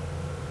capsule.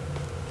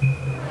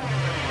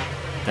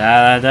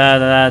 Da da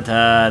da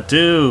da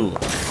do.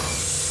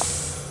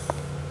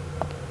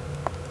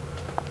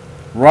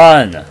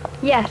 Run.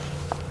 Yes.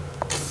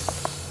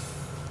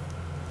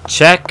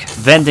 Check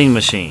vending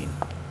machine.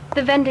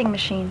 The vending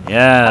machine.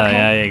 Yeah, Okay.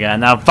 yeah, you got.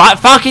 Now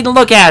fucking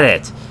look at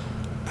it.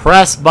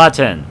 Press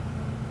button.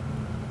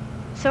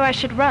 So I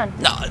should run.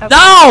 No, Okay.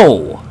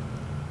 no.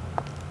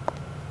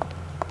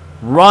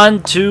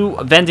 Run to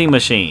vending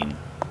machine.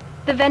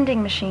 The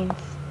vending machines.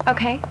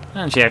 Okay.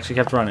 And she actually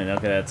kept running.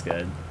 Okay, that's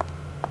good.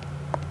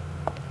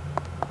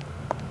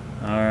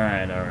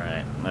 Alright,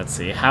 alright. Let's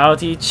see. How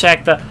do you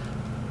check the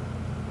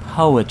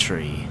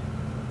poetry?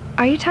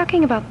 Are you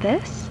talking about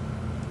this?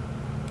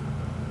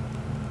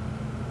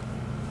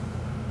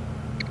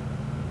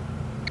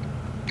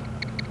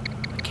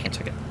 I can't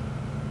check it.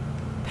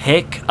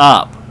 Pick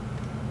up.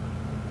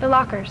 The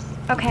lockers.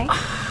 Okay.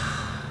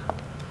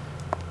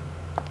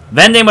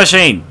 Vending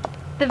machine.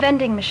 The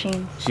vending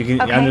machines. She can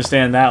Okay.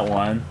 understand that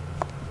one.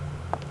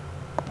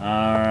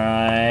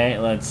 Alright,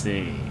 let's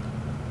see.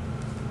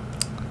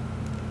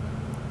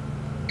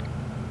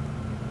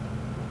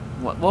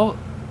 What?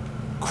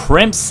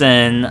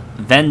 Crimson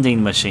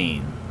vending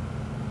machine.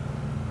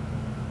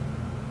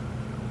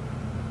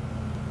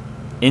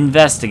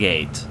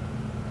 Investigate.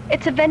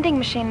 It's a vending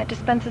machine that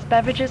dispenses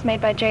beverages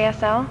made by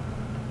JSL.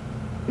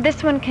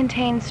 This one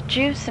contains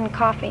juice and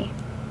coffee.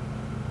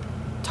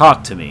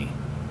 Talk to me.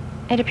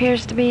 It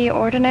appears to be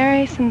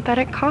ordinary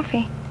synthetic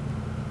coffee.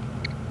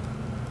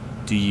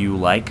 Do you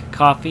like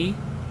coffee?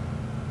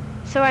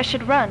 So I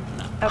should run.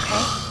 Okay.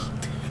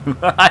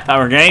 I thought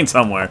we were getting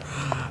somewhere.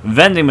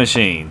 Vending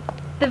machine.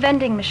 The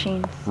vending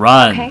machines.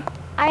 Run. Okay.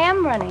 I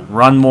am running.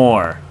 Run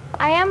more.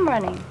 I am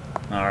running.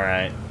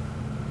 Alright.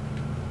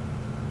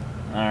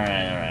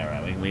 Alright.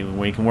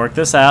 We can work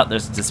this out.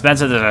 There's a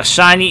dispenser. There's a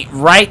shiny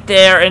right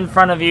there in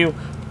front of you.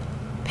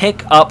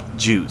 Pick up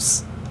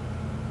juice.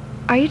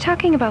 Are you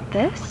talking about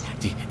this?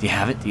 Do you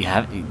have it? Do you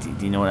have it?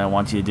 Do you know what I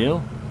want you to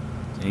do?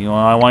 Do you know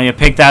I want you to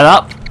pick that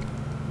up?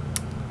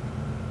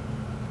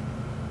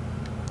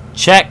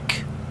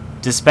 Check.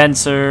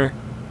 Dispenser.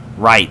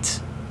 Right.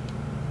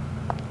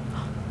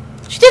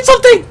 She did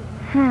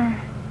something!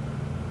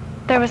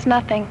 There was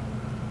nothing.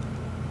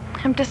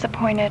 I'm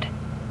disappointed.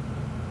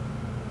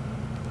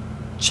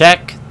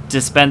 Check.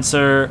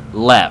 Dispenser.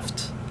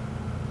 Left.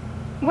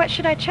 What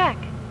should I check?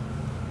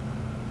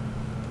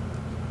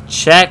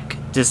 Check.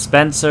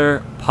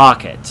 Dispenser.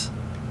 Pocket.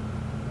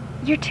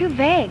 You're too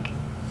vague.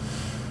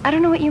 I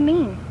don't know what you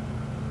mean.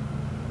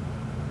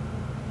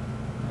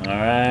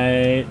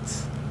 Alright.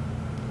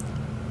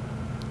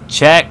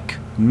 Check.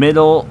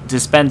 Middle.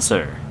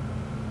 Dispenser.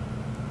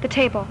 The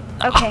table.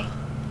 Okay.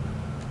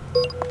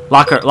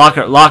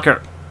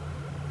 Locker.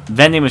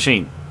 Vending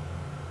machine.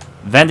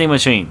 Vending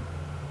machine.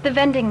 The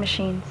vending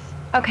machines.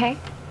 Okay.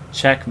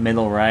 Check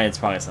middle right. It's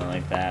probably something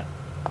like that.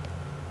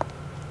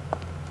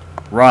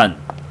 Run.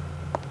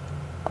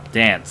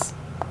 Dance.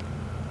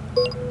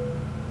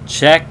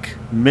 Check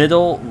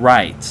middle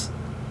right.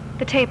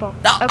 The table.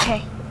 No.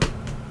 Okay.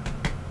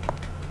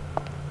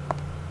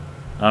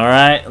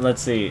 Alright,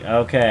 let's see.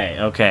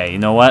 Okay. You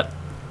know what?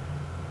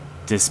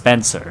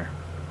 Dispenser.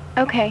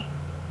 Okay.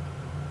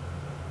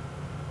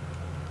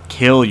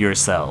 Kill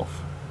yourself.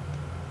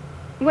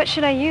 What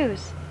should I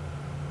use?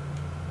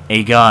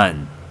 A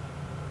gun.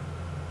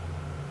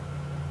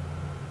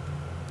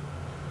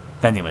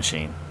 Vending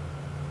machine.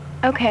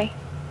 Okay.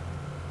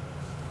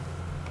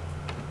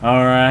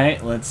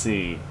 Alright, let's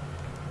see.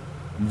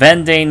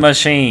 Vending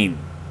machine.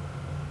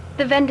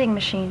 The vending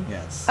machines.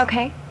 Yes.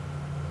 Okay.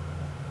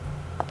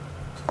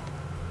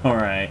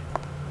 Alright.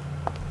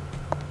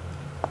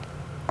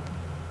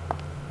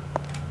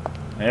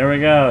 There we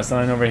go.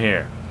 Something over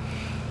here.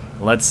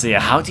 Let's see.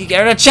 How do you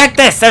get her to check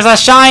this? There's a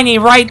shiny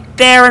right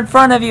there in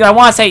front of you. I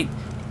want to say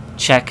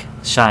check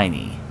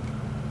shiny.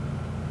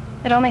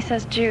 It only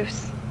says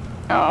juice.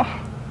 Oh,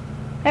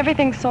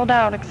 everything's sold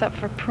out except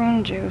for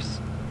prune juice.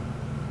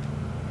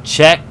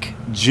 Check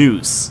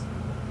juice.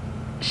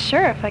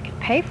 Sure, if I could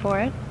pay for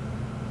it.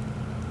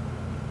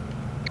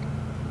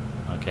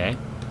 Okay.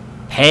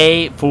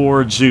 Pay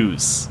for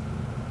juice.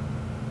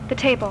 The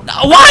table.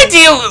 What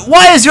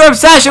is your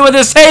obsession with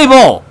this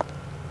table?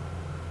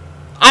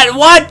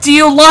 What do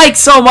you like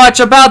so much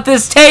about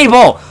this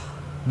table?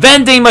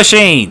 Vending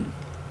machine.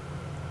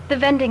 The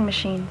vending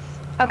machines.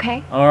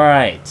 Okay.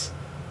 Alright.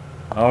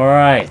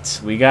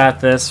 Alright. We got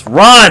this.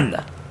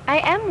 Run! I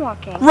am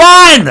walking.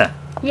 Run!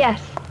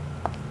 Yes.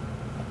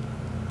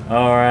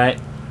 Alright.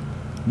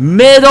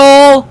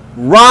 Middle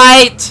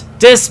right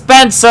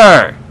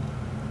dispenser.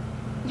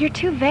 You're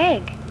too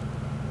vague.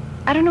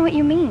 I don't know what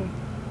you mean.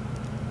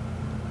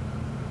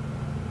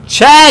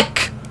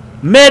 Check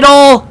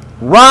middle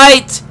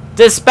right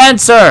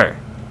dispenser.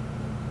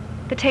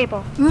 The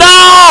table.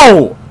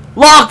 No!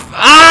 Lock.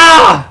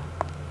 Ah!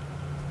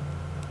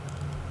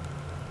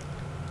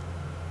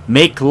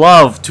 Make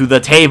love to the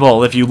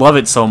table if you love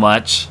it so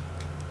much.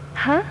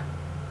 Huh?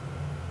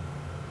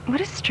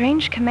 What a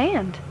strange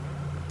command.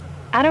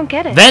 I don't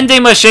get it.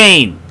 Vending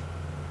machine.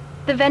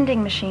 The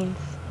vending machines.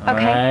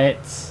 Okay.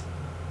 Alright.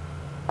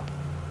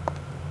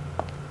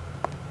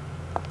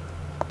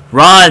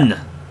 Run!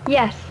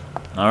 Yes.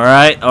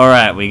 Alright,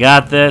 alright, we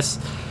got this.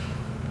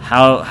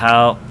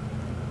 How?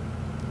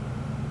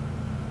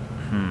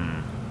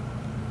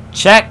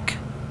 Check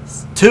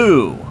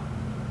 2.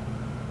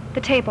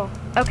 The table.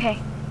 Okay.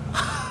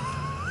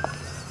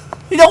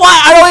 You know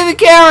what? I don't even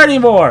care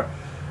anymore!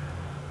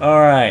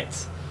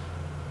 Alright.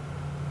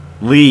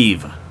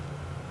 Leave.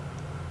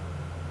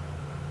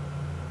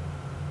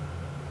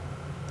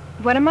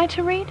 What am I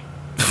to read?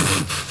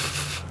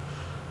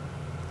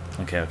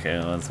 Okay, what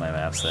does my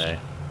map say?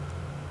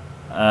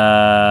 Oh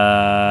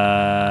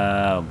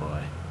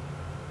boy.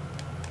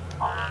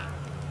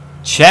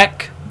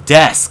 Check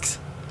desk.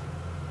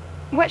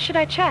 What should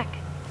I check?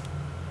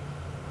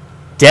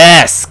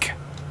 Desk.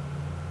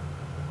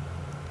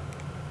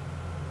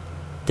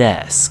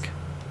 Desk.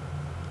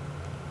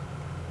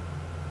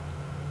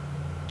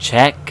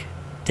 Check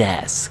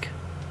desk.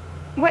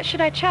 What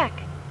should I check?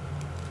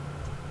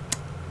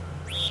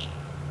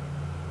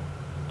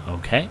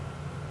 Okay.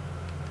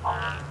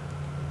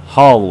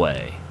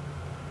 Hallway.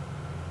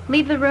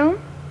 Leave the room?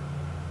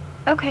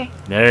 Okay.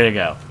 There you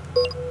go.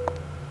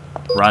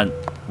 Run.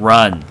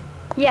 Run.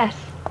 Yes.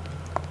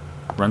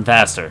 Run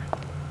faster.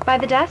 By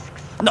the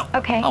desks? No.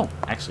 Okay. Oh,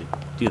 actually,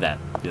 do that.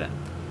 Do that.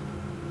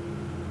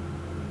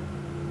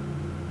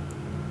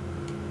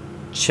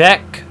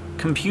 Check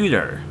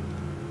computer.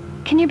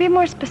 Can you be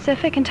more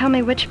specific and tell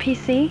me which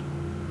PC?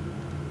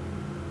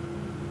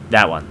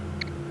 That one.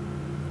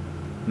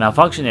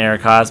 Malfunction error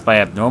caused by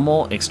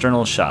abnormal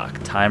external shock.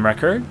 Time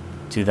record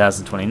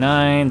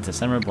 2029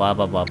 December blah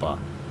blah blah blah.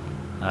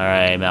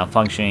 Alright,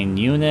 malfunctioning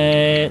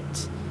unit.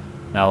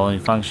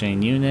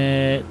 Malfunctioning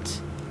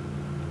unit.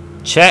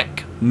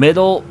 Check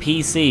middle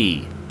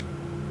PC.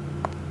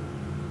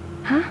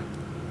 Huh?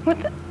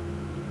 What the?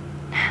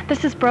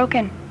 This is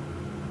broken.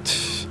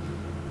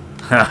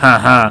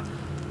 Hahaha.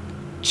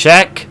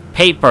 Check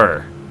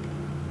paper.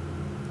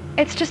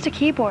 It's just a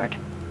keyboard.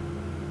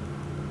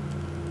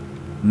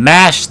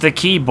 Mash the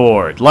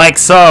keyboard, like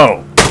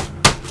so.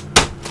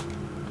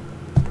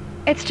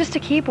 It's just a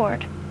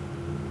keyboard.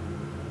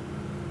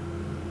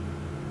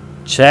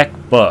 Check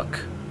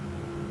book.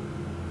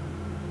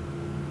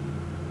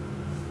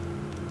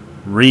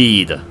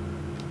 Read.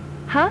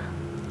 Huh?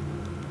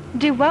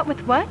 Do what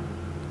with what?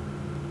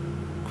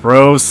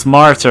 Grow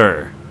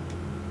smarter.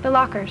 The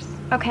lockers.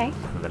 Okay.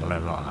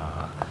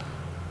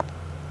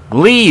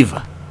 Leave.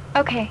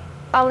 Okay,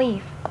 I'll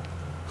leave.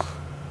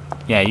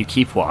 Yeah, you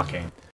keep walking.